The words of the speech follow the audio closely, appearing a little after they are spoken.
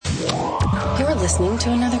You're listening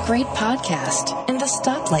to another great podcast in the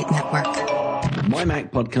Stoplight Network. My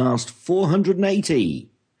Mac Podcast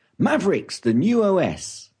 480. Mavericks, the new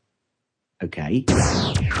OS. Okay.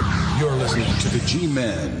 You're listening to the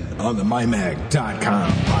G-Men on the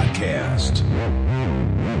MyMac.com podcast.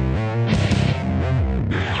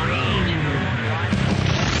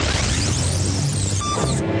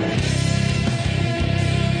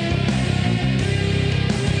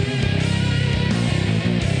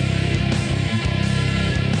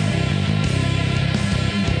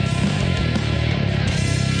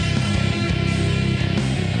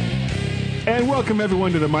 And welcome,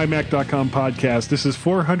 everyone, to the MyMac.com podcast. This is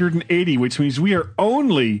 480, which means we are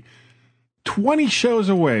only 20 shows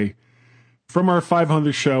away from our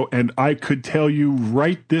 500th show, and I could tell you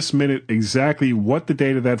right this minute exactly what the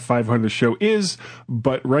date of that 500th show is,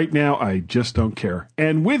 but right now I just don't care.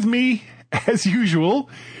 And with me, as usual,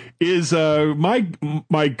 is my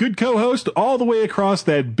good co-host all the way across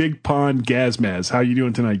that big pond, Gaz Maz. How you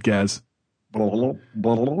doing tonight, Gaz?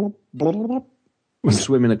 I'm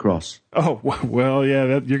swimming across. Oh, well,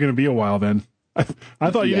 yeah, you're going to be a while then. I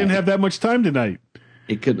thought you didn't have that much time tonight.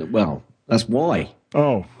 It could, well, that's why.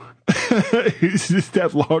 Oh, it's just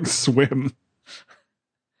that long swim.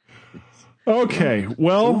 Okay,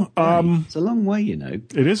 well, it's a long way, you know.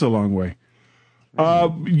 It is a long way.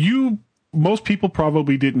 Most people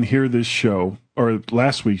probably didn't hear this show or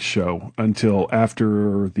last week's show until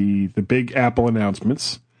after the big Apple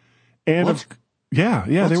announcements. And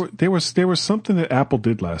yeah. There was something that Apple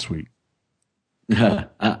did last week. Yeah,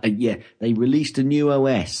 they released a new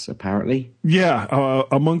OS apparently. Yeah,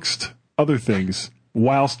 amongst other things,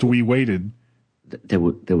 whilst we waited. There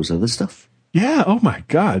was other stuff. Yeah. Oh my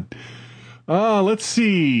God. Let's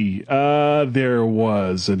see. There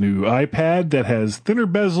was a new iPad that has thinner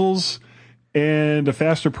bezels and a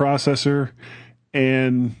faster processor,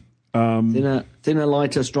 and thinner,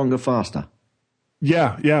 lighter, stronger, faster.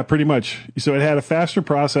 Yeah, pretty much. So it had a faster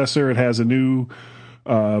processor. It has a new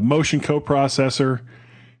Motion coprocessor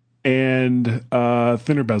and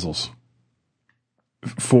thinner bezels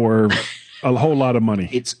for a whole lot of money.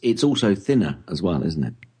 It's also thinner as well, isn't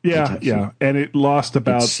it? Yeah, and it lost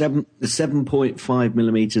about 7.5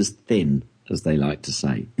 millimeters thin, as they like to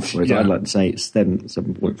say. Whereas I'd like to say it's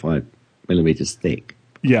 7.5 millimeters thick.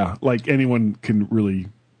 Yeah, like anyone can really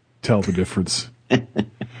tell the difference.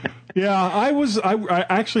 Yeah, I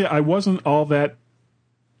wasn't all that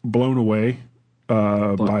blown away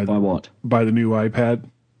by what? By the new iPad,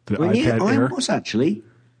 iPad Air. I was actually.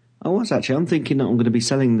 I'm thinking that I'm going to be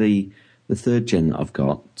selling the third gen that I've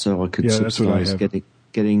got, so I could subsidize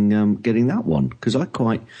getting that one, because I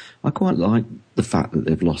quite like the fact that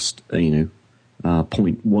they've lost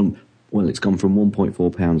 0.1. Well, it's gone from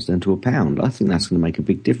 1.4 pounds down to £1. I think that's going to make a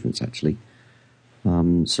big difference, actually.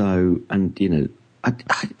 I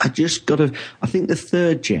just got to. I think the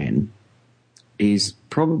third gen is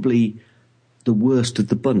probably the worst of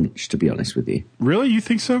the bunch, to be honest with you. Really, you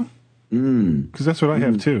think so? Because that's what I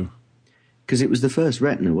have too. Because it was the first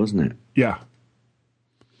Retina, wasn't it? Yeah.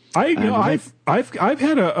 I've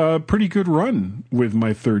had a pretty good run with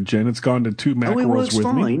my third gen. It's gone to 2 Macworlds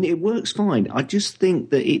with me. It works fine. I just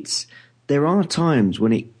think that there are times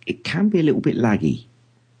when it can be a little bit laggy,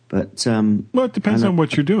 but it depends on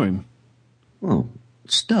what you're doing. Well,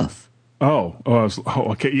 stuff. Oh,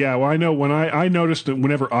 okay. Yeah, well, I know when I noticed that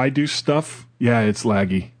whenever I do stuff, yeah, it's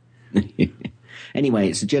laggy. Anyway,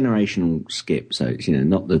 it's a generational skip, so it's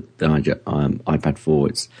not the iPad 4,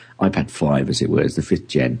 it's iPad 5, as it were. It's the 5th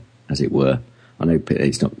gen, as it were. I know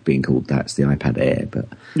it's not being called that; it's the iPad Air, but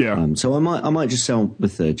yeah. So I might just sell the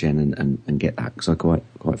third gen and get that, because I quite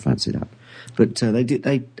fancy that. But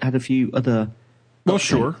they had a few other. Well,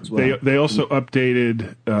 sure. Well. They also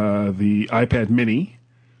updated the iPad Mini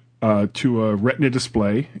to a Retina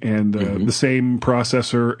display and the same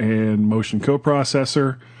processor and Motion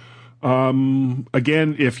coprocessor.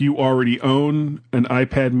 Again, if you already own an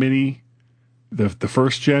iPad Mini, the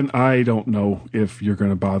first gen, I don't know if you're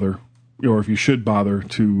going to bother, or if you should bother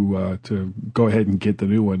to go ahead and get the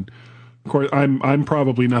new one. Of course, I'm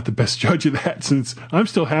probably not the best judge of that, since I'm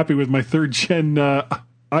still happy with my third gen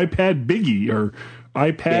iPad Biggie or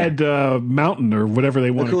iPad Mountain, or whatever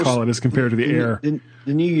they want to call it, as compared to the Air.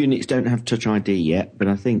 The new units don't have Touch ID yet, but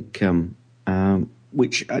I think,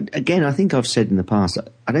 which again, I think I've said in the past,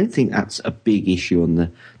 I don't think that's a big issue on the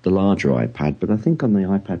larger iPad, but I think on the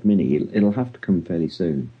iPad Mini, it'll have to come fairly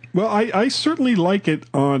soon. Well, I certainly like it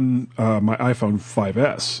on my iPhone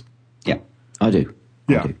 5S. Yeah, I do.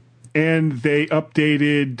 Yeah. And they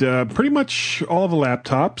updated pretty much all the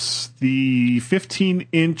laptops. The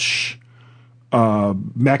 15-inch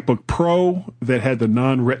MacBook Pro that had the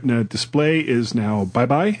non-Retina display is now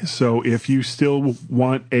bye-bye. So if you still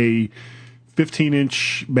want a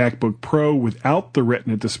 15-inch MacBook Pro without the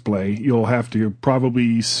Retina display, you'll have to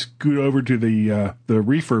probably scoot over to the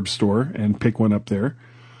refurb store and pick one up there.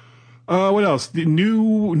 What else? The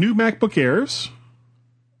new MacBook Airs.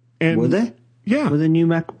 And were there? Yeah. Were there new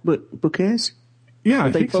MacBook Airs? Yeah,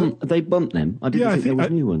 I think so. They bumped them. I didn't think there were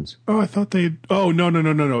new ones. Oh, I thought they. Oh, no.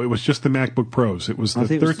 It was just the MacBook Pros. It was the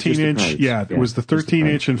 13-inch. It was the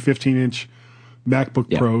 13-inch and 15-inch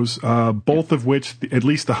MacBook Pros. Both of which, at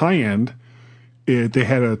least the high end, they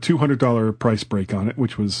had a $200 price break on it,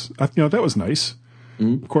 which was that was nice.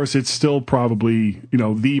 Mm-hmm. Of course, it's still probably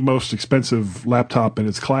the most expensive laptop in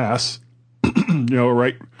its class.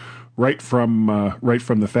 right from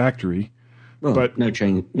the factory. Well, but no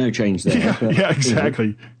change there. Yeah,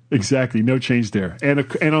 exactly. Exactly. No change there. And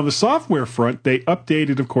on the software front, they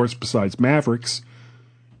updated, of course, besides Mavericks,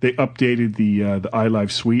 they updated the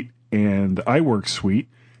iLive suite and the iWork suite.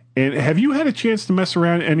 And have you had a chance to mess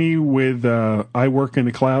around any with iWork in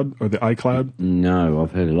the cloud or the iCloud? No,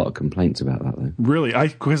 I've heard a lot of complaints about that, though. Really?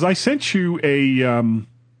 Because I sent you a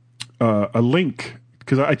link,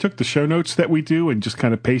 because I took the show notes that we do and just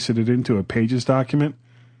kind of pasted it into a Pages document.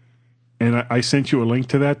 And I sent you a link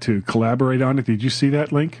to that to collaborate on it. Did you see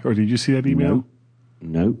that link, or did you see that email?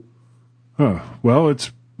 No. Oh, well,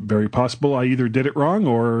 it's very possible I either did it wrong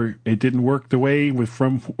or it didn't work the way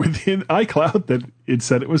from within iCloud that it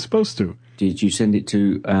said it was supposed to. Did you send it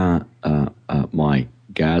to my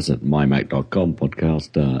gaz@mymac.com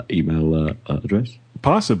podcast email address?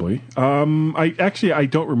 Possibly. I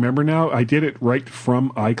don't remember now. I did it right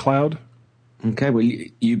from iCloud. Okay, well,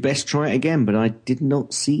 you best try it again, but I did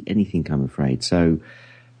not see anything, I'm afraid. So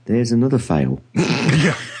there's another fail.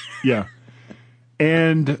 Yeah.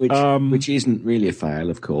 And which isn't really a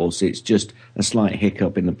fail, of course. It's just a slight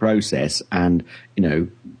hiccup in the process. And,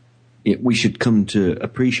 we should come to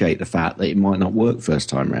appreciate the fact that it might not work first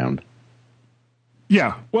time round.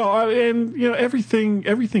 Yeah. Well, and, everything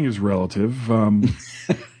is relative.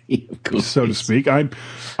 Yeah, of course, so to speak. I'm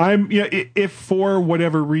if for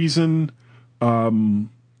whatever reason,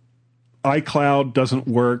 iCloud doesn't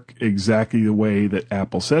work exactly the way that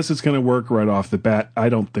Apple says it's going to work right off the bat, I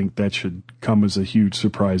don't think that should come as a huge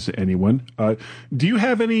surprise to anyone. Do you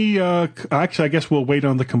have any, actually, I guess we'll wait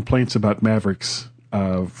on the complaints about Mavericks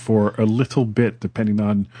for a little bit, depending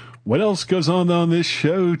on what else goes on this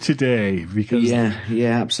show today. Because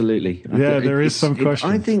yeah, absolutely. There is some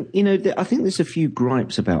question. I think I think there's a few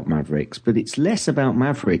gripes about Mavericks, but it's less about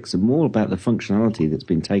Mavericks and more about the functionality that's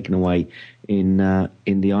been taken away in the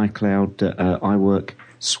iCloud iWork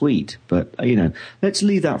suite. But let's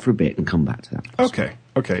leave that for a bit and come back to that. Okay.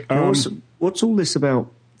 What's all this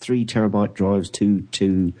about? 3 terabyte drives, 2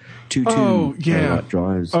 terabyte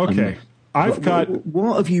drives. Okay.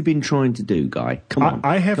 What have you been trying to do, Guy? Come on.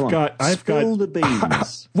 Spill the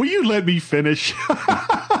beans. Will you let me finish?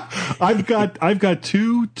 I've got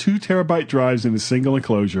 2 terabyte drives in a single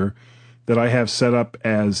enclosure that I have set up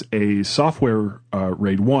as a software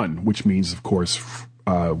RAID 1, which means, of course,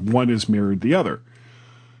 one is mirrored the other.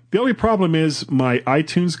 The only problem is my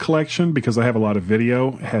iTunes collection, because I have a lot of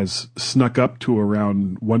video, has snuck up to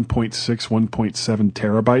around 1.6, 1.7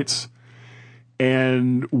 terabytes.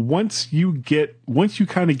 And once you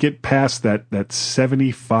kind of get past that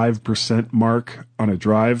 75% mark on a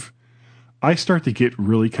drive, I start to get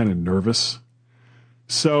really kind of nervous.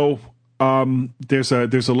 So there's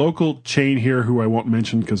a local chain here who I won't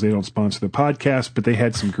mention because they don't sponsor the podcast, but they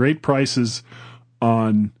had some great prices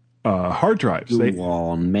on hard drives. Go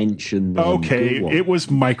on, mention them. Okay, it was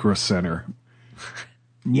Micro Center.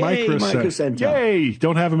 Micro Center. Yay!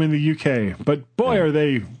 Don't have them in the UK, but boy, are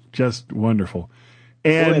they just wonderful.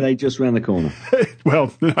 And boy, are they just around the corner.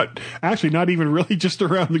 Well, not even really just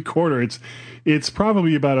around the corner. It's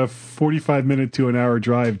probably about a 45-minute to an hour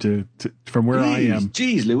drive to from where I am.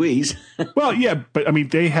 Jeez Louise. Well, yeah, but I mean,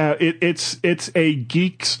 they have it's a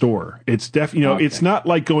geek store. It's definitely it's not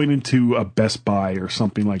like going into a Best Buy or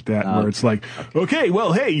something like that where it's like, okay,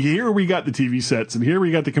 well, hey, here we got the TV sets and here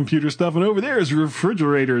we got the computer stuff and over there is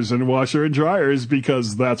refrigerators and washer and dryers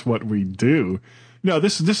because that's what we do. No,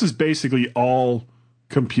 this is basically all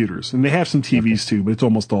computers, and they have some TVs too, but it's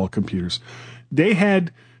almost all computers. They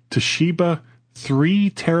had Toshiba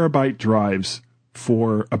 3 terabyte drives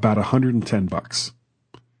for about $110,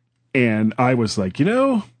 and I was like,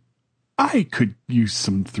 I could use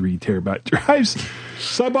some 3 terabyte drives,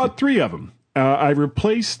 so I bought 3 of them. I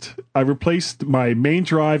replaced my main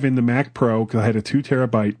drive in the Mac Pro because I had a 2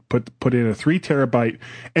 terabyte, put in a 3 terabyte,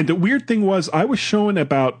 and the weird thing was I was showing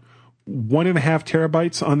about 1.5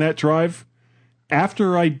 terabytes on that drive.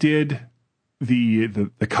 after I did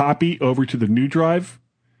the copy over to the new drive,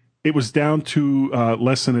 it was down to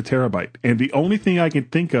less than a terabyte. And the only thing I can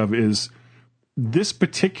think of is this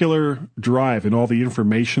particular drive and all the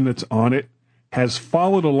information that's on it has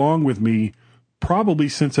followed along with me probably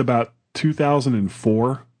since about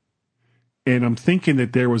 2004. And I'm thinking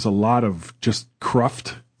that there was a lot of just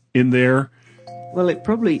cruft in there. Well,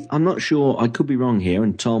 I'm not sure, I could be wrong here,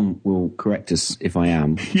 and Tom will correct us if I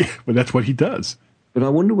am. Yeah, but that's what he does. But I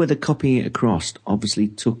wonder whether copying it across obviously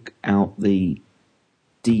took out the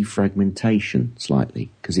defragmentation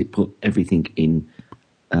slightly, because it put everything in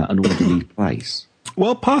an orderly place.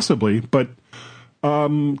 Well, possibly, but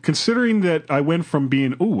considering that I went from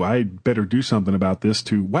being, I'd better do something about this,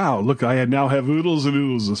 to, wow, look, I now have oodles and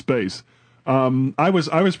oodles of space. I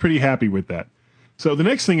was pretty happy with that. So the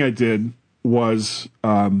next thing I did was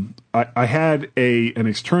I had an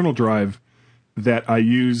external drive that I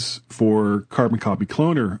use for Carbon Copy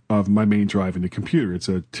Cloner of my main drive in the computer. It's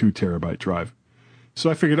a 2 terabyte drive. So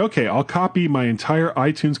I figured, okay, I'll copy my entire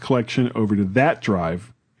iTunes collection over to that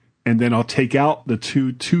drive, and then I'll take out the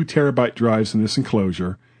two 2-terabyte drives in this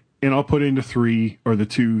enclosure, and I'll put in the 2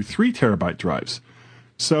 3-terabyte drives.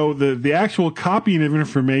 So the actual copying of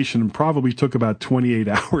information probably took about 28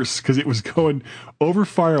 hours because it was going over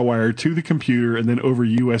FireWire to the computer and then over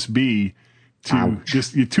USB to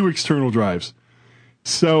just 2 external drives.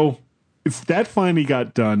 So if that finally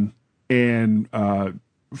got done and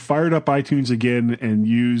fired up iTunes again and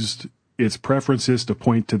used its preferences to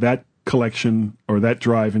point to that collection or that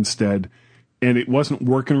drive instead, and it wasn't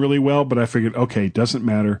working really well, but I figured, okay, doesn't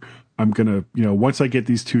matter. I'm going to, once I get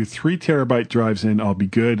these 2 3-terabyte drives in, I'll be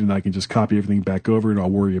good and I can just copy everything back over and I'll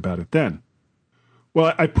worry about it then.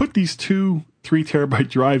 Well, I put these 2 3-terabyte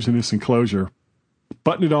drives in this enclosure,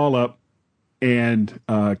 button it all up, and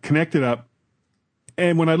connect it up.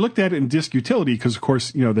 And when I looked at it in Disk Utility, because of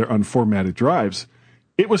course, they're unformatted drives,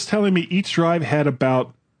 it was telling me each drive had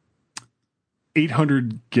about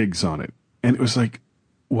 800 gigs on it. And it was like,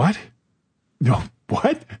 what? No,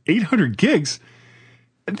 what? 800 gigs?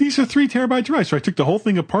 These are 3-terabyte drives. So I took the whole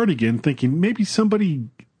thing apart again, thinking maybe somebody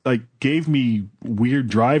gave me weird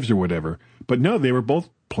drives or whatever. But no, they were both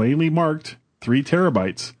plainly marked 3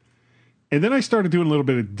 terabytes. And then I started doing a little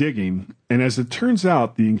bit of digging. And as it turns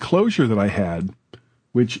out, the enclosure that I had,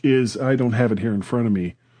 which is, I don't have it here in front of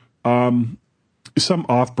me, some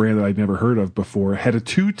off-brand that I'd never heard of before, had a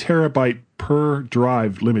 2 terabyte per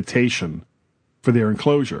drive limitation for their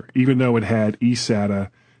enclosure, even though it had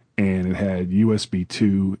eSATA and it had USB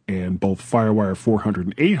 2 and both FireWire 400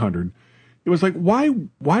 and 800. It was like, why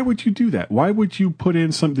would you do that? Why would you put in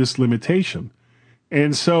this limitation?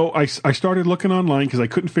 And so I started looking online because I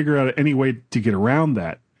couldn't figure out any way to get around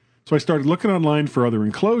that. So I started looking online for other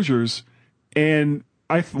enclosures, and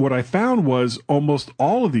what I found was almost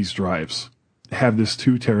all of these drives have this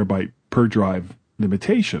 2 terabyte per drive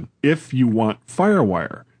limitation if you want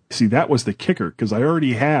FireWire. See, that was the kicker, because I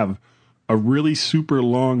already have a really super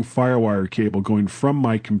long FireWire cable going from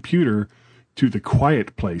my computer to the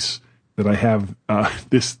quiet place that I have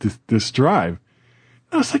this drive.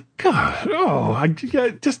 And I was like, God, I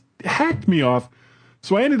just hacked me off.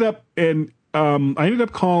 So I ended up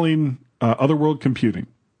calling Otherworld Computing,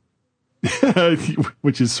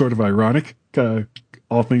 which is sort of ironic,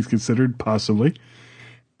 all things considered, possibly.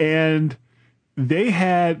 And they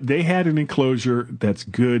had an enclosure that's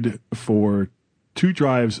good for 2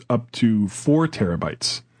 drives up to 4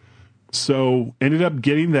 terabytes. So ended up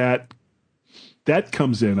getting that. That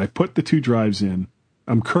comes in. I put the 2 drives in.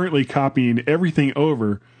 I'm currently copying everything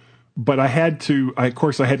over, but I had to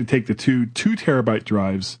take the 2 terabyte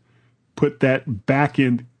drives, put that back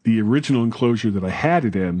in the original enclosure that I had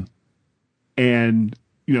it in, and,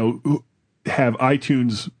 have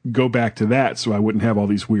iTunes go back to that so I wouldn't have all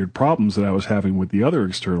these weird problems that I was having with the other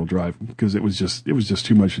external drive, because it was just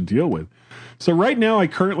too much to deal with. So right now I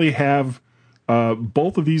currently have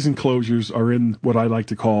both of these enclosures are in what I like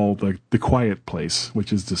to call the quiet place,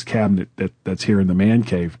 which is this cabinet that's here in the man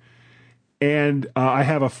cave. And I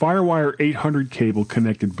have a FireWire 800 cable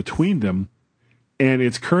connected between them, and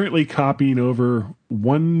it's currently copying over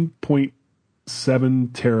 1.7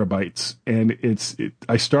 terabytes. And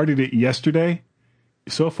I started it yesterday.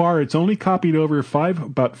 So far, it's only copied over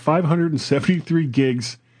about 573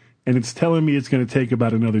 gigs, and it's telling me it's going to take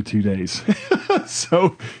about another 2 days.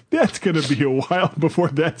 So that's going to be a while before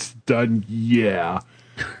that's done. Yeah.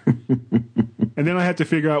 And then I have to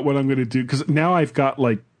figure out what I'm going to do, because now I've got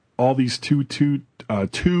all these two 2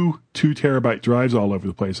 terabyte drives all over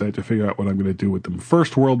the place. I have to figure out what I'm going to do with them.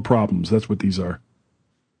 First world problems. That's what these are.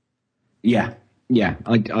 Yeah.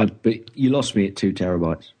 But you lost me at 2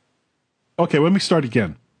 terabytes. Okay, let me start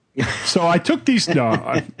again. So I took these. No,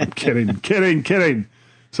 I'm kidding.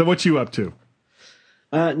 So what you up to?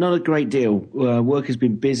 Not a great deal. Work has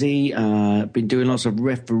been busy. Been doing lots of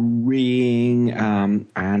refereeing,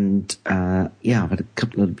 and I've had a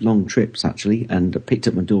couple of long trips actually, and I picked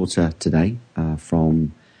up my daughter today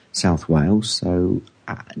from South Wales. So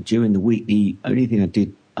during the week, the only thing I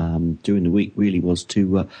did during the week really was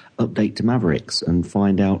to update to Mavericks and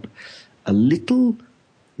find out a little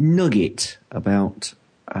nugget about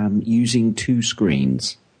using two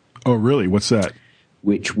screens. Oh, really? What's that?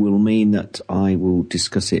 Which will mean that I will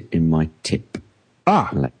discuss it in my tip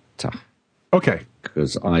later. Okay.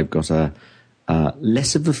 Because I've got a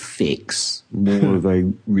less of a fix, more of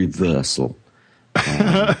a reversal.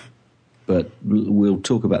 But we'll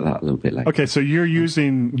talk about that a little bit later. Okay, so you're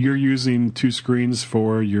using two screens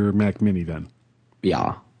for your Mac Mini then?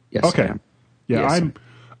 Yeah. Yes. Okay. I am. Yeah, yes,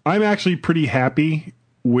 I'm actually pretty happy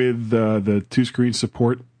with the two screen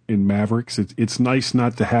support in Mavericks. It's nice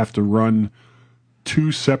not to have to run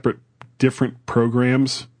two separate different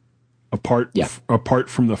programs apart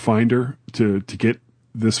from the Finder to get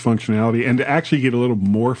this functionality, and to actually get a little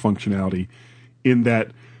more functionality in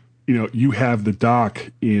that, you have the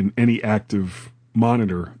dock in any active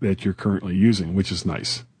monitor that you're currently using, which is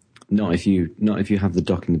nice. Not if you have the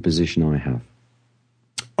dock in the position I have.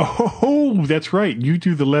 Oh, that's right. You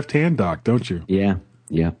do the left-hand dock, don't you? Yeah.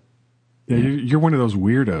 Yeah, you're one of those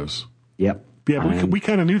weirdos. Yep. Yeah, we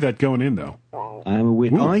kind of knew that going in, though. I am a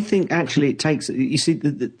weird. I think actually it takes. You see,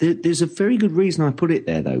 there's a very good reason I put it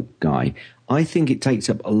there, though, Guy. I think it takes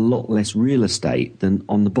up a lot less real estate than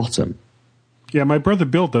on the bottom. Yeah, my brother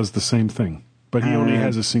Bill does the same thing, but he only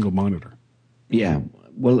has a single monitor. Yeah,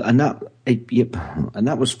 well, and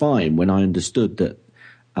that was fine when I understood that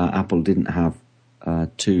Apple didn't have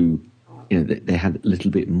two. They had a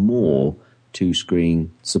little bit more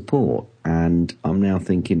two-screen support, and I'm now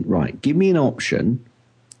thinking, right, give me an option,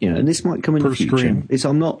 and this might come in the future. Screen.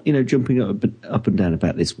 I'm not, jumping up and down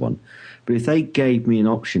about this one, but if they gave me an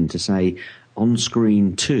option to say on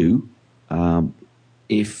screen 2,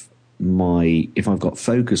 if I've got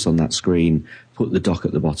focus on that screen, put the dock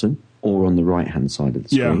at the bottom or on the right-hand side of the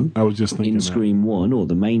screen. Yeah, I was just thinking in screen 1 or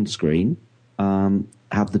the main screen,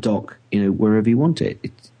 have the dock, wherever you want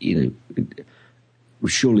it.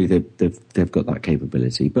 Surely they've got that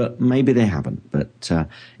capability, but maybe they haven't. But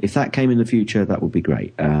if that came in the future, that would be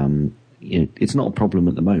great. It's not a problem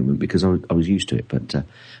at the moment because I was used to it, but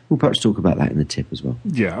we'll perhaps talk about that in the tip as well.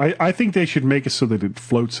 Yeah, I think they should make it so that it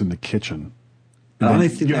floats in the kitchen. I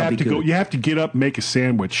think you have to go. You have to get up, make a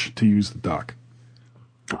sandwich to use the dock.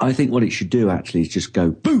 I think what it should do actually is just go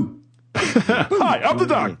boo. Hi, I'm the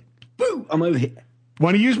dock. Boo, I'm over here.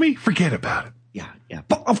 Want to use me? Forget about it. Yeah.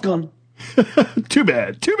 But I've gone. Too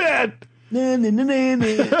bad. No.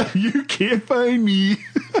 You can't find me.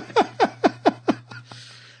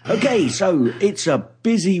 Okay, so it's a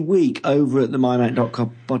busy week over at the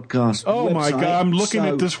mymac.com podcast. Oh website. My God, I'm looking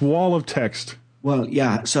at this wall of text. Well,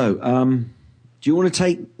 yeah, so do you want to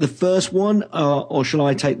take the first one or shall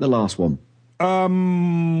I take the last one?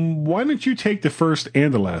 Why don't you take the first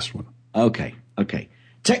and the last one? Okay.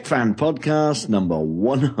 Tech Fan Podcast number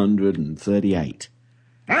 138.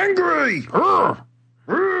 Angry!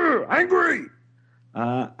 Angry!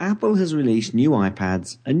 Apple has released new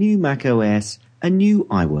iPads, a new Mac OS, and new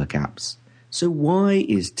iWork apps. So why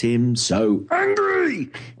is Tim so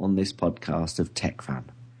angry on this podcast of Tech Fan?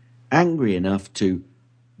 Angry enough to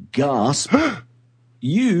gasp,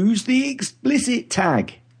 use the explicit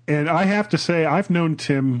tag. And I have to say, I've known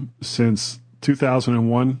Tim since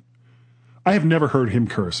 2001. I have never heard him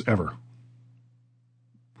curse, ever.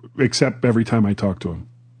 Except every time I talk to him.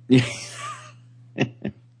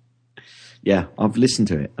 Yeah, I've listened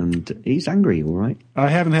to it, and he's angry, all right. I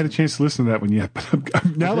haven't had a chance to listen to that one yet, but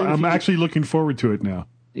I'm actually looking forward to it now.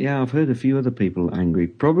 Yeah, I've heard a few other people angry,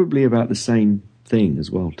 probably about the same thing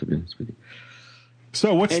as well, to be honest with you.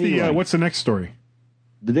 So what's the next story?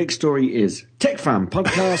 The next story is Tech Fan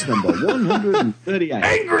Podcast number 138.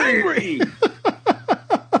 Angry!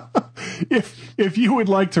 If you would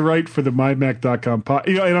like to write for the mymac.com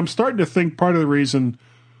and I'm starting to think part of the reason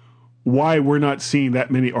why we're not seeing that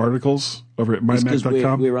many articles over at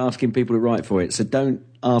mymac.com. We're asking people to write for it, so don't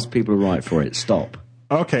ask people to write for it. Stop.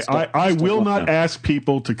 Okay, I will not ask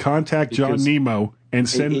people to contact John Nemo and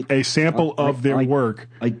send a sample of their work.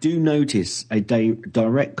 I do notice a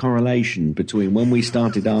direct correlation between when we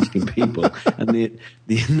started asking people and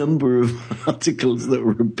the number of articles that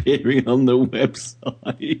were appearing on the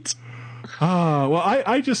website. Well,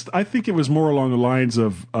 I think it was more along the lines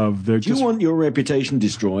of their. Do you want your reputation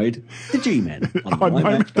destroyed? The G-Men on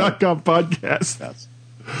mymac.com podcast.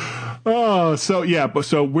 Oh,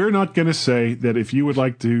 so we're not going to say that if you would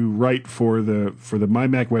like to write for the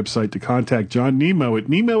MyMac website to contact John Nemo at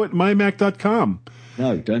nemo@mymac.com.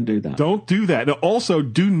 No, don't do that. Don't do that. Now, also,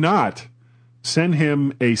 do not send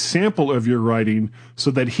him a sample of your writing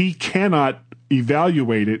so that he cannot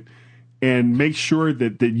evaluate it and make sure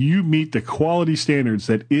that you meet the quality standards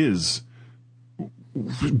that is,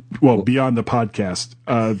 well, beyond the podcast,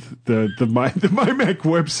 the MyMac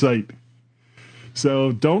website.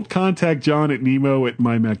 So don't contact John at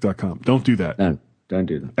nemo@mymac.com. Don't do that. No, don't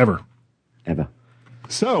do that. Ever.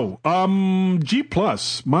 So, G+,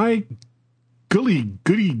 my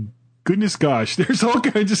goodness gosh, there's all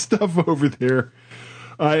kinds of stuff over there.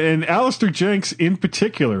 And Alistair Jenks in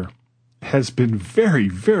particular has been very,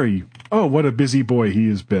 very, what a busy boy he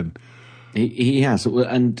has been. He has.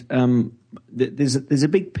 And there's a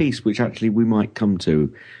big piece which actually we might come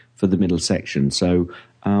to for the middle section. So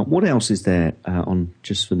what else is there on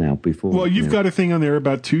just for now? Before? Well, you've got a thing on there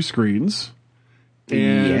about 2 screens.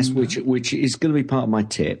 And yes, which is going to be part of my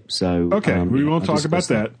tip. So okay, we won't talk about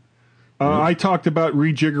that. I talked about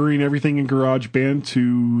rejiggering everything in GarageBand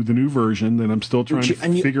to the new version, and I'm still trying to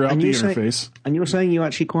figure out the interface. And you're saying you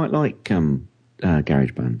actually quite like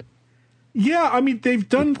GarageBand? Yeah, I mean they've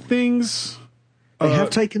done things. They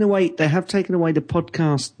have taken away the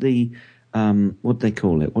podcast. The what do they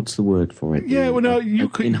call it? What's the word for it? Yeah, you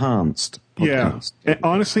could enhanced podcast. Yeah,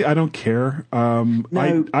 honestly, I don't care.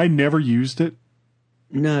 No, I never used it.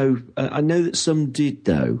 No, I know that some did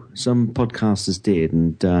though. Some podcasters did,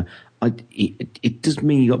 and it does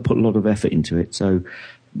mean you got to put a lot of effort into it. So,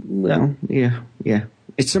 well, yeah,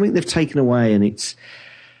 it's something they've taken away, and it's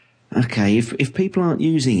okay if people aren't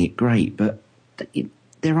using it, great, but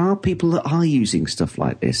there are people that are using stuff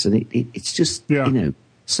like this, and it's just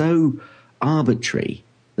so arbitrary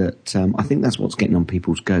that I think that's what's getting on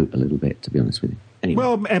people's goat a little bit, to be honest with you. Anyway.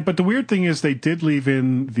 Well, but the weird thing is they did leave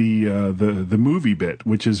in the movie bit,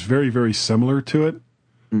 which is very, very similar to it.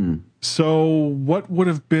 Mm. So what would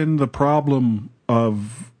have been the problem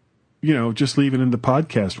of, just leaving in the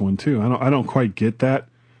podcast one too? I don't quite get that.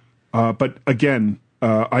 But again,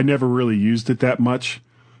 I never really used it that much.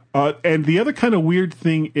 And the other kind of weird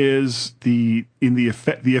thing is the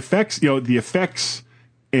effects, the effects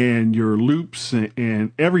and your loops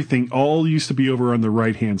and everything all used to be over on the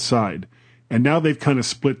right-hand side. And now they've kind of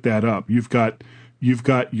split that up. You've got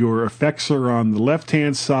your effects are on the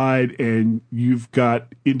left-hand side, and you've got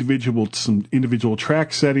some individual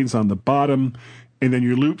track settings on the bottom, and then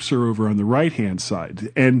your loops are over on the right-hand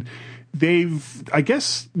side. And I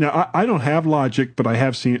guess now I don't have Logic, but I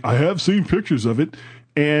have seen pictures of it,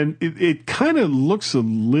 and it kind of looks a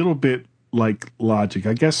little bit like Logic.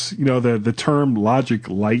 I guess the term Logic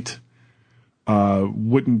Lite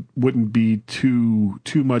wouldn't be too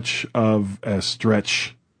much of a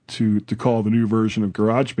stretch to call the new version of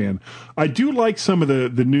GarageBand. I do like some of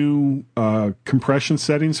the new compression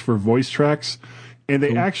settings for voice tracks, and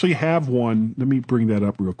they actually have one. Let me bring that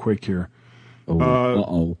up real quick here.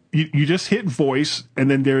 You just hit voice, and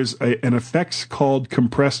then there's an effects called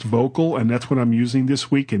compressed vocal, and that's what I'm using this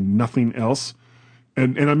week and nothing else.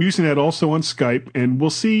 And I'm using that also on Skype, and we'll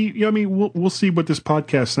see. We'll see what this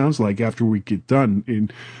podcast sounds like after we get done.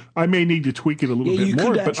 And I may need to tweak it a little bit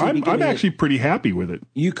more, but I'm actually pretty happy with it.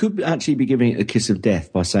 You could actually be giving it a kiss of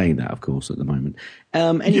death by saying that, of course, at the moment.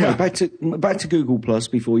 Anyway, back to Google Plus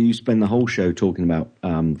before you spend the whole show talking about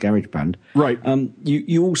GarageBand. Right.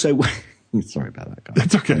 You also sorry about that, guys.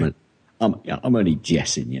 That's okay. I'm only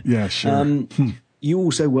jesting you. Yeah, sure. You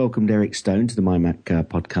also welcomed Eric Stone to the MyMac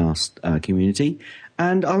podcast community.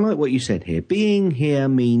 And I like what you said here. Being here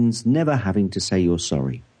means never having to say you're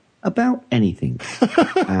sorry about anything.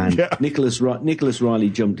 And yeah. Nicholas Riley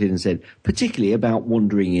jumped in and said, particularly about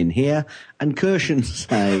wandering in here. And Kirshen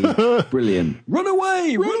say, brilliant. Run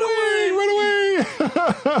away!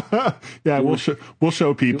 Yeah, we'll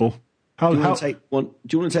show people. Do you want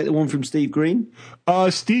to take the one from Steve Green?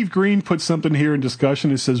 Steve Green put something here in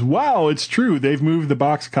discussion. It says, wow, it's true. They've moved the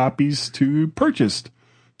box copies to purchased.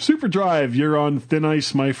 SuperDrive, you're on thin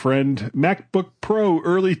ice, my friend. MacBook Pro,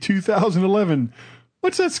 early 2011.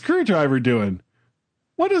 What's that screwdriver doing?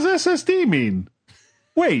 What does SSD mean?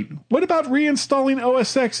 Wait, what about reinstalling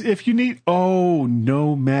OS X if you need... Oh,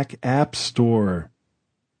 no Mac App Store.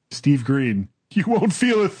 Steve Green, you won't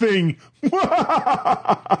feel a thing.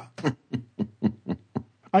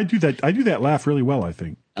 I do that laugh really well, I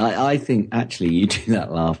think. I think, actually, you do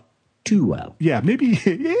that laugh too well. Yeah, maybe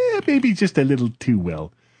just a little too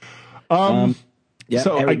well. So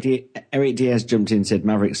Eric Diaz jumped in and said,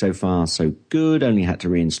 Maverick so far so good. Only had to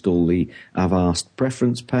reinstall the Avast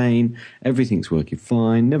preference pane. Everything's working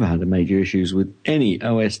fine. Never had major issues with any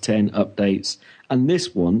OS X updates. And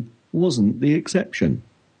this one wasn't the exception.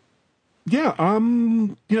 Yeah,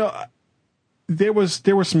 there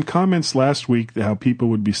were some comments last week how people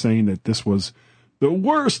would be saying that this was the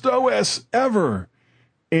worst OS ever.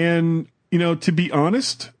 And, to be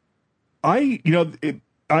honest, I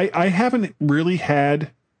haven't really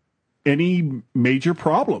had any major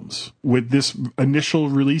problems with this initial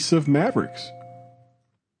release of Mavericks.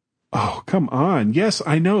 Oh, come on. Yes,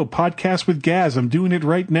 I know. Podcast with Gaz. I'm doing it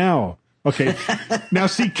right now. Okay. Now,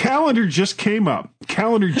 see, Calendar just came up.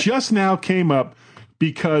 Calendar just now came up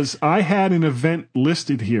because I had an event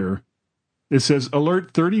listed here. It says,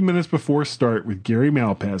 alert 30 minutes before start with Gary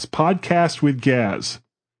Malpass, podcast with Gaz.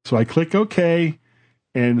 So I click OK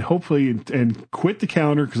and hopefully and quit the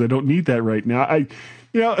calendar because I don't need that right now.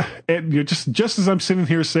 Just as I'm sitting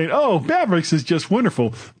here saying, oh, Mavericks is just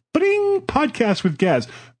wonderful. Bling, podcast with Gaz.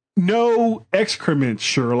 No excrement,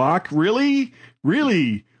 Sherlock. Really?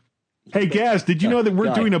 Really? Hey, Gaz, did you know that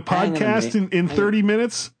we're doing a podcast in 30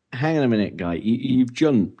 minutes? Hang on a minute, Guy. You've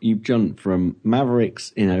jumped from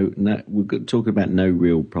Mavericks, we're talking about no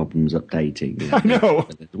real problems updating. I know.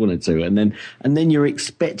 1 or 2. And then you're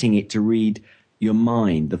expecting it to read your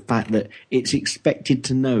mind, the fact that it's expected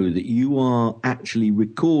to know that you are actually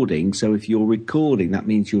recording. So if you're recording, that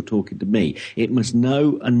means you're talking to me. It must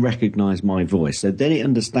know and recognize my voice. So then it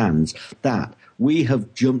understands that we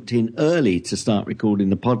have jumped in early to start recording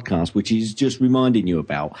the podcast, which is just reminding you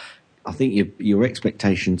about. I think your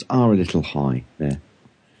expectations are a little high there.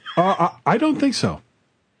 I don't think so.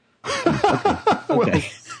 Okay.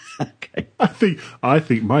 Okay. I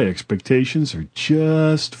think my expectations are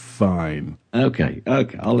just fine. Okay.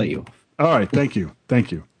 I'll let you off. All right. Thank you.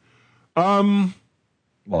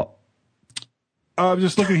 What? I'm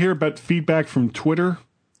just looking here about feedback from Twitter.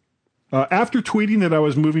 After tweeting that I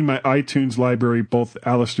was moving my iTunes library, both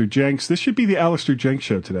Alistair Jenks, this should be the Alistair Jenks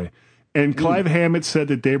show today, and Clive Hammett said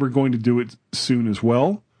that they were going to do it soon as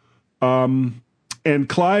well. And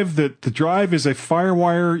Clive, the drive is a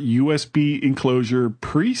FireWire USB enclosure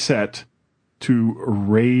preset to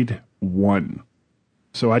RAID 1.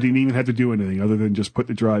 So I didn't even have to do anything other than just put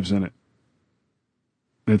the drives in it.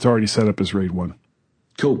 And it's already set up as RAID 1.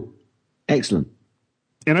 Cool. Excellent.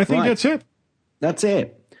 And I think that's it. That's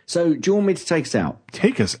it. So do you want me to take us out?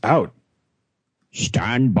 Take us out.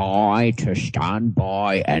 Stand by,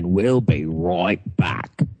 and we'll be right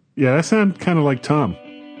back. Yeah, that sounds kind of like Tom.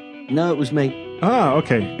 No, it was me. Ah,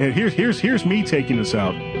 okay. And here's me taking us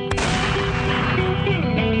out.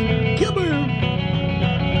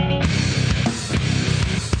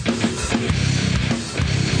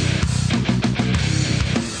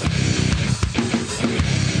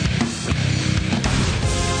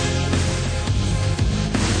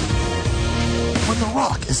 When The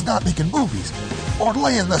Rock is not making movies or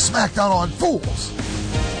laying the smackdown on fools,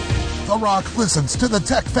 The Rock listens to the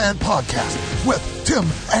Tech Fan Podcast with Tim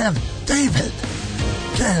and David.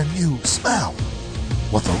 Can you smell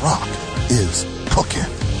what The Rock is cooking?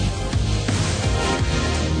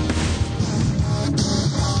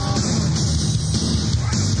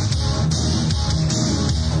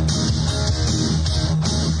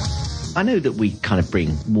 I know that we kind of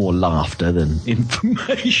bring more laughter than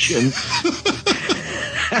information.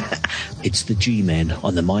 It's the G-Men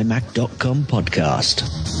on the MyMac.com podcast.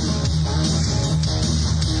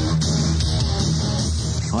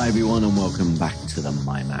 Hi, everyone, and welcome back to the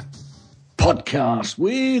MyMac podcast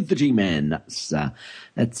with the G-Men.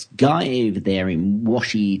 That's Guy over there in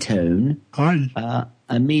Washy Tone. Hi.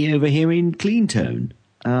 And me over here in Clean Tone.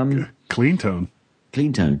 Clean Tone?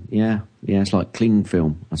 Clean Tone, yeah. Yeah, it's like cling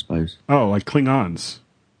film, I suppose. Oh, like Klingons?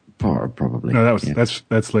 Probably. No,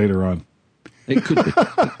 that's later on. It could be.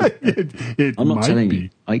 it I'm not might telling be. you.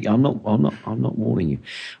 I'm not warning you.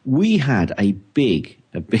 We had a big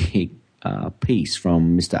piece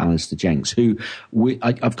from Mr. Alistair Jenks, who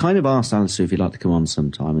I've kind of asked Alistair if he'd like to come on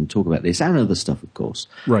sometime and talk about this and other stuff, of course.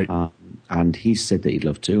 Right. And he said that he'd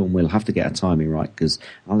love to, and we'll have to get our timing right because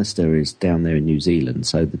Alistair is down there in New Zealand,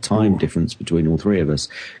 so the time difference between all three of us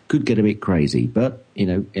could get a bit crazy. But,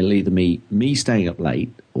 it'll either be me staying up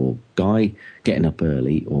late or Guy getting up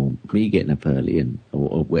early or me getting up early.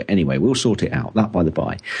 Anyway, we'll sort it out, that by the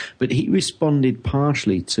by. But he responded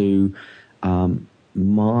partially to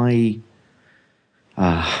my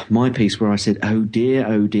piece where I said, oh dear,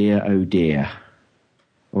 oh dear, oh dear.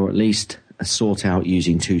 Or at least sort out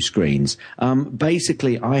using two screens.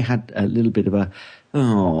 Basically, I had a little bit of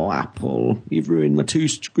Apple, you've ruined my two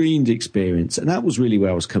screens experience. And that was really where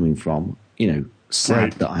I was coming from.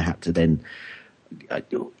 sad that I had to then.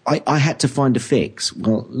 I had to find a fix.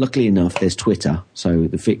 Well, luckily enough, there's Twitter, so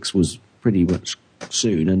the fix was pretty much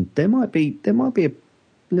soon, and there might be a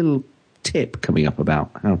little tip coming up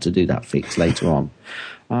about how to do that fix later on.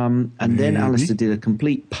 And then Alistair did a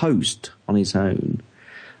complete post on his own,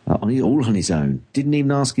 all on his own. Didn't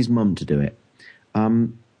even ask his mum to do it.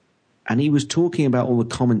 And he was talking about all the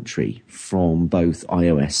commentary from both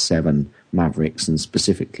iOS 7 Mavericks and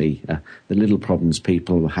specifically the little problems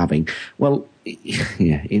people were having. Well,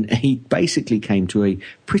 yeah, he basically came to a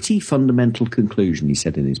pretty fundamental conclusion, he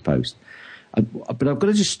said in his post. But I've got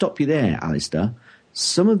to just stop you there, Alistair.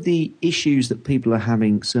 Some of the issues that people are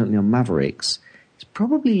having, certainly on Mavericks, it's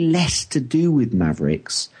probably less to do with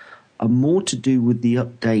Mavericks and more to do with the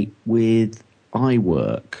update with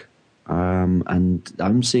iWork. And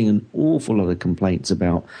I'm seeing an awful lot of complaints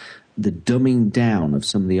about the dumbing down of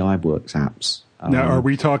some of the iWorks apps. Now, are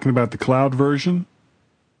we talking about the cloud version?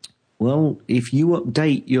 Well, if you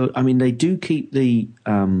update they do keep the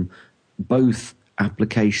both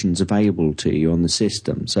applications available to you on the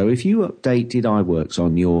system. So if you updated iWorks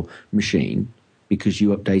on your machine because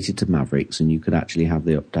you updated to Mavericks and you could actually have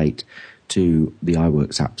the update to the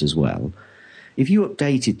iWorks apps as well, if you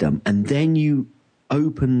updated them and then you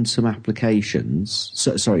opened some applications,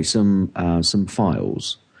 some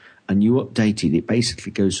files, and you updated it,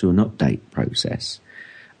 basically goes through an update process,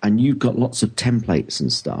 and you've got lots of templates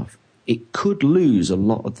and stuff, it could lose a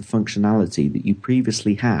lot of the functionality that you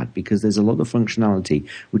previously had because there's a lot of functionality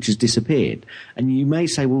which has disappeared. And you may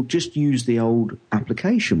say, well, just use the old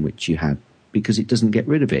application which you had because it doesn't get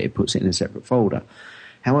rid of it. It puts it in a separate folder.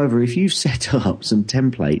 However, if you've set up some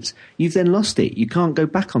templates, you've then lost it. You can't go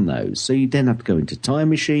back on those. So you then have to go into Time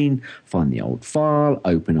Machine, find the old file,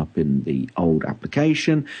 open up in the old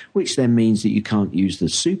application, which then means that you can't use the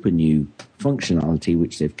super new functionality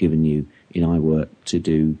which they've given you in iWork to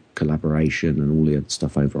do collaboration and all the other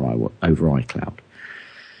stuff over iCloud.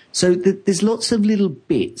 So there's lots of little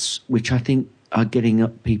bits which I think are getting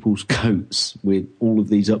up people's coats with all of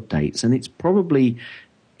these updates. And it's probably...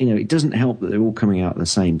 it doesn't help that they're all coming out at the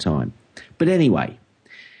same time. But anyway,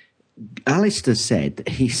 Alistair said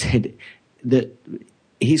that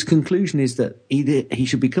his conclusion is that either he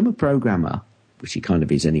should become a programmer, which he kind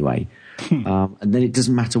of is anyway, and then it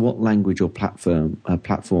doesn't matter what language or platform,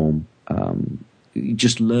 you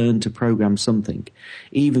just learn to program something.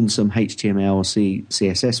 Even some HTML or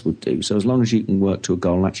CSS would do. So as long as you can work to a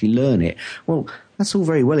goal and actually learn it, well, that's all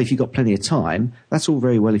very well if you've got plenty of time. That's all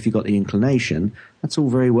very well if you've got the inclination. That's all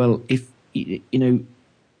very well if,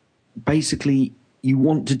 basically you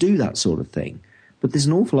want to do that sort of thing. But there's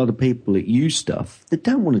an awful lot of people that use stuff that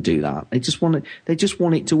don't want to do that. They just want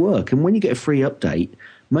it to work. And when you get a free update,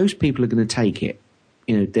 most people are going to take it.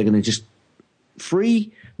 They're going to just...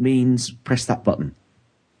 Free means press that button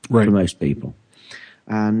for most people.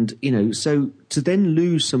 And, so to then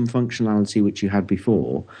lose some functionality which you had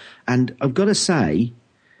before, and I've got to say,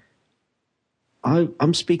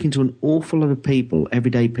 I'm speaking to an awful lot of people,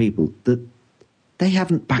 everyday people, that they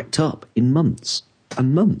haven't backed up in months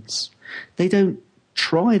and months. They don't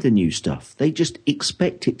try the new stuff. They just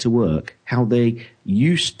expect it to work how they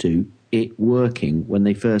used to it working when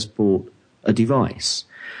they first bought a device.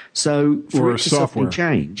 So for it to suddenly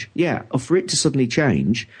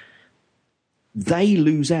change, they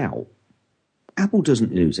lose out. Apple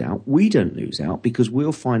doesn't lose out. We don't lose out because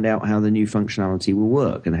we'll find out how the new we'll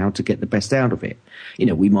work and how to get the best out of it.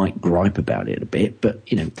 We might gripe about it a bit, but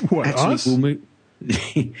we'll move.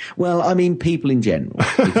 Well, I mean, people in general.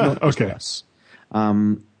 It's not just us.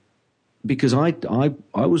 Because I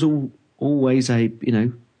was always a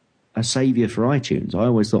saviour for iTunes. I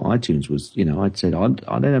always thought iTunes was, I'd said, I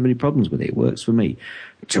don't have any problems with it. It works for me.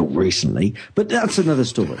 Until recently. But that's another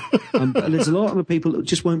story. There's a lot of people that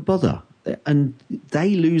just won't bother. And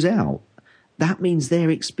they lose out. That means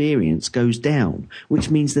their experience goes down,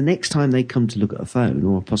 which means the next time they come to look at a phone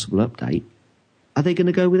or a possible update, are they going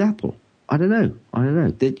to go with Apple? I don't know.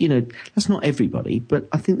 That's not everybody, but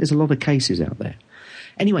I think there's a lot of cases out there.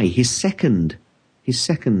 Anyway, his second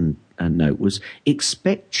note was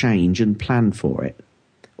expect change and plan for it.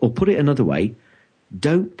 Or put it another way,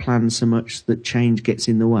 don't plan so much that change gets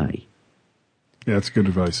in the way. Yeah, that's good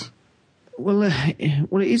advice. Well, it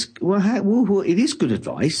is. Well, it is good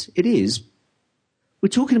advice. It is. We're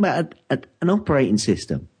talking about an operating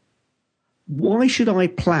system. Why should I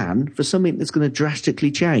plan for something that's going to drastically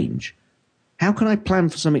change? How can I plan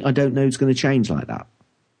for something I don't know is going to change like that?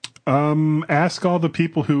 Ask all the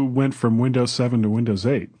people who went from Windows 7 to Windows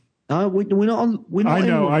 8. We're not on. We're not I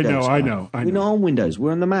know. We're not on Windows.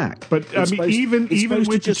 We're on the Mac. But even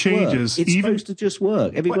with the changes, it's supposed to just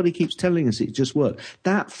work. Everybody keeps telling us it just works.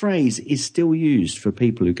 That phrase is still used for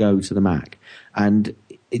people who go to the Mac, and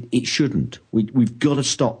it shouldn't. We've got to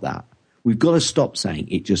stop that. We've got to stop saying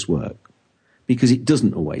it just works, because it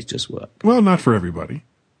doesn't always just work. Well, not for everybody.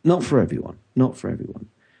 Not for everyone. Not for everyone.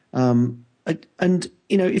 And,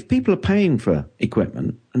 you know, if people are paying for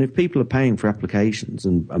equipment and if people are paying for applications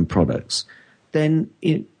and products, then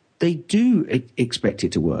they do expect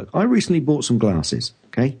it to work. I recently bought some glasses,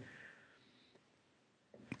 okay?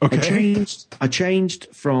 Okay. I changed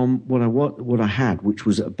from what I had, which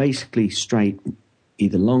was basically straight,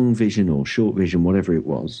 either long vision or short vision, whatever it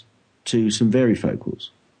was, to some varifocals.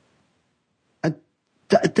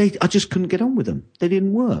 I just couldn't get on with them. They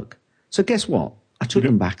didn't work. So guess what? I took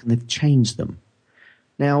them back and they've changed them.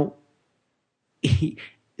 Now, the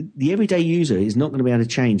everyday user is not going to be able to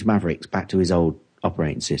change Mavericks back to his old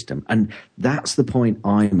operating system. And that's the point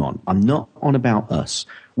I'm on. I'm not on about us.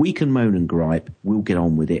 We can moan and gripe. We'll get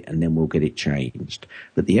on with it and then we'll get it changed.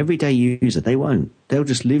 But the everyday user, they won't. They'll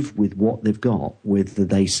just live with what they've got, whether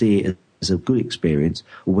they see it as a good experience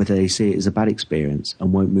or whether they see it as a bad experience,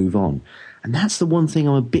 and won't move on. And that's the one thing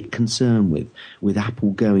I'm a bit concerned with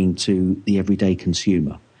Apple going to the everyday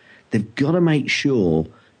consumer. They've got to make sure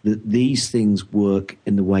that these things work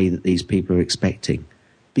in the way that these people are expecting,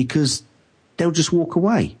 because they'll just walk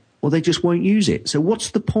away or they just won't use it. So what's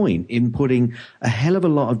the point in putting a hell of a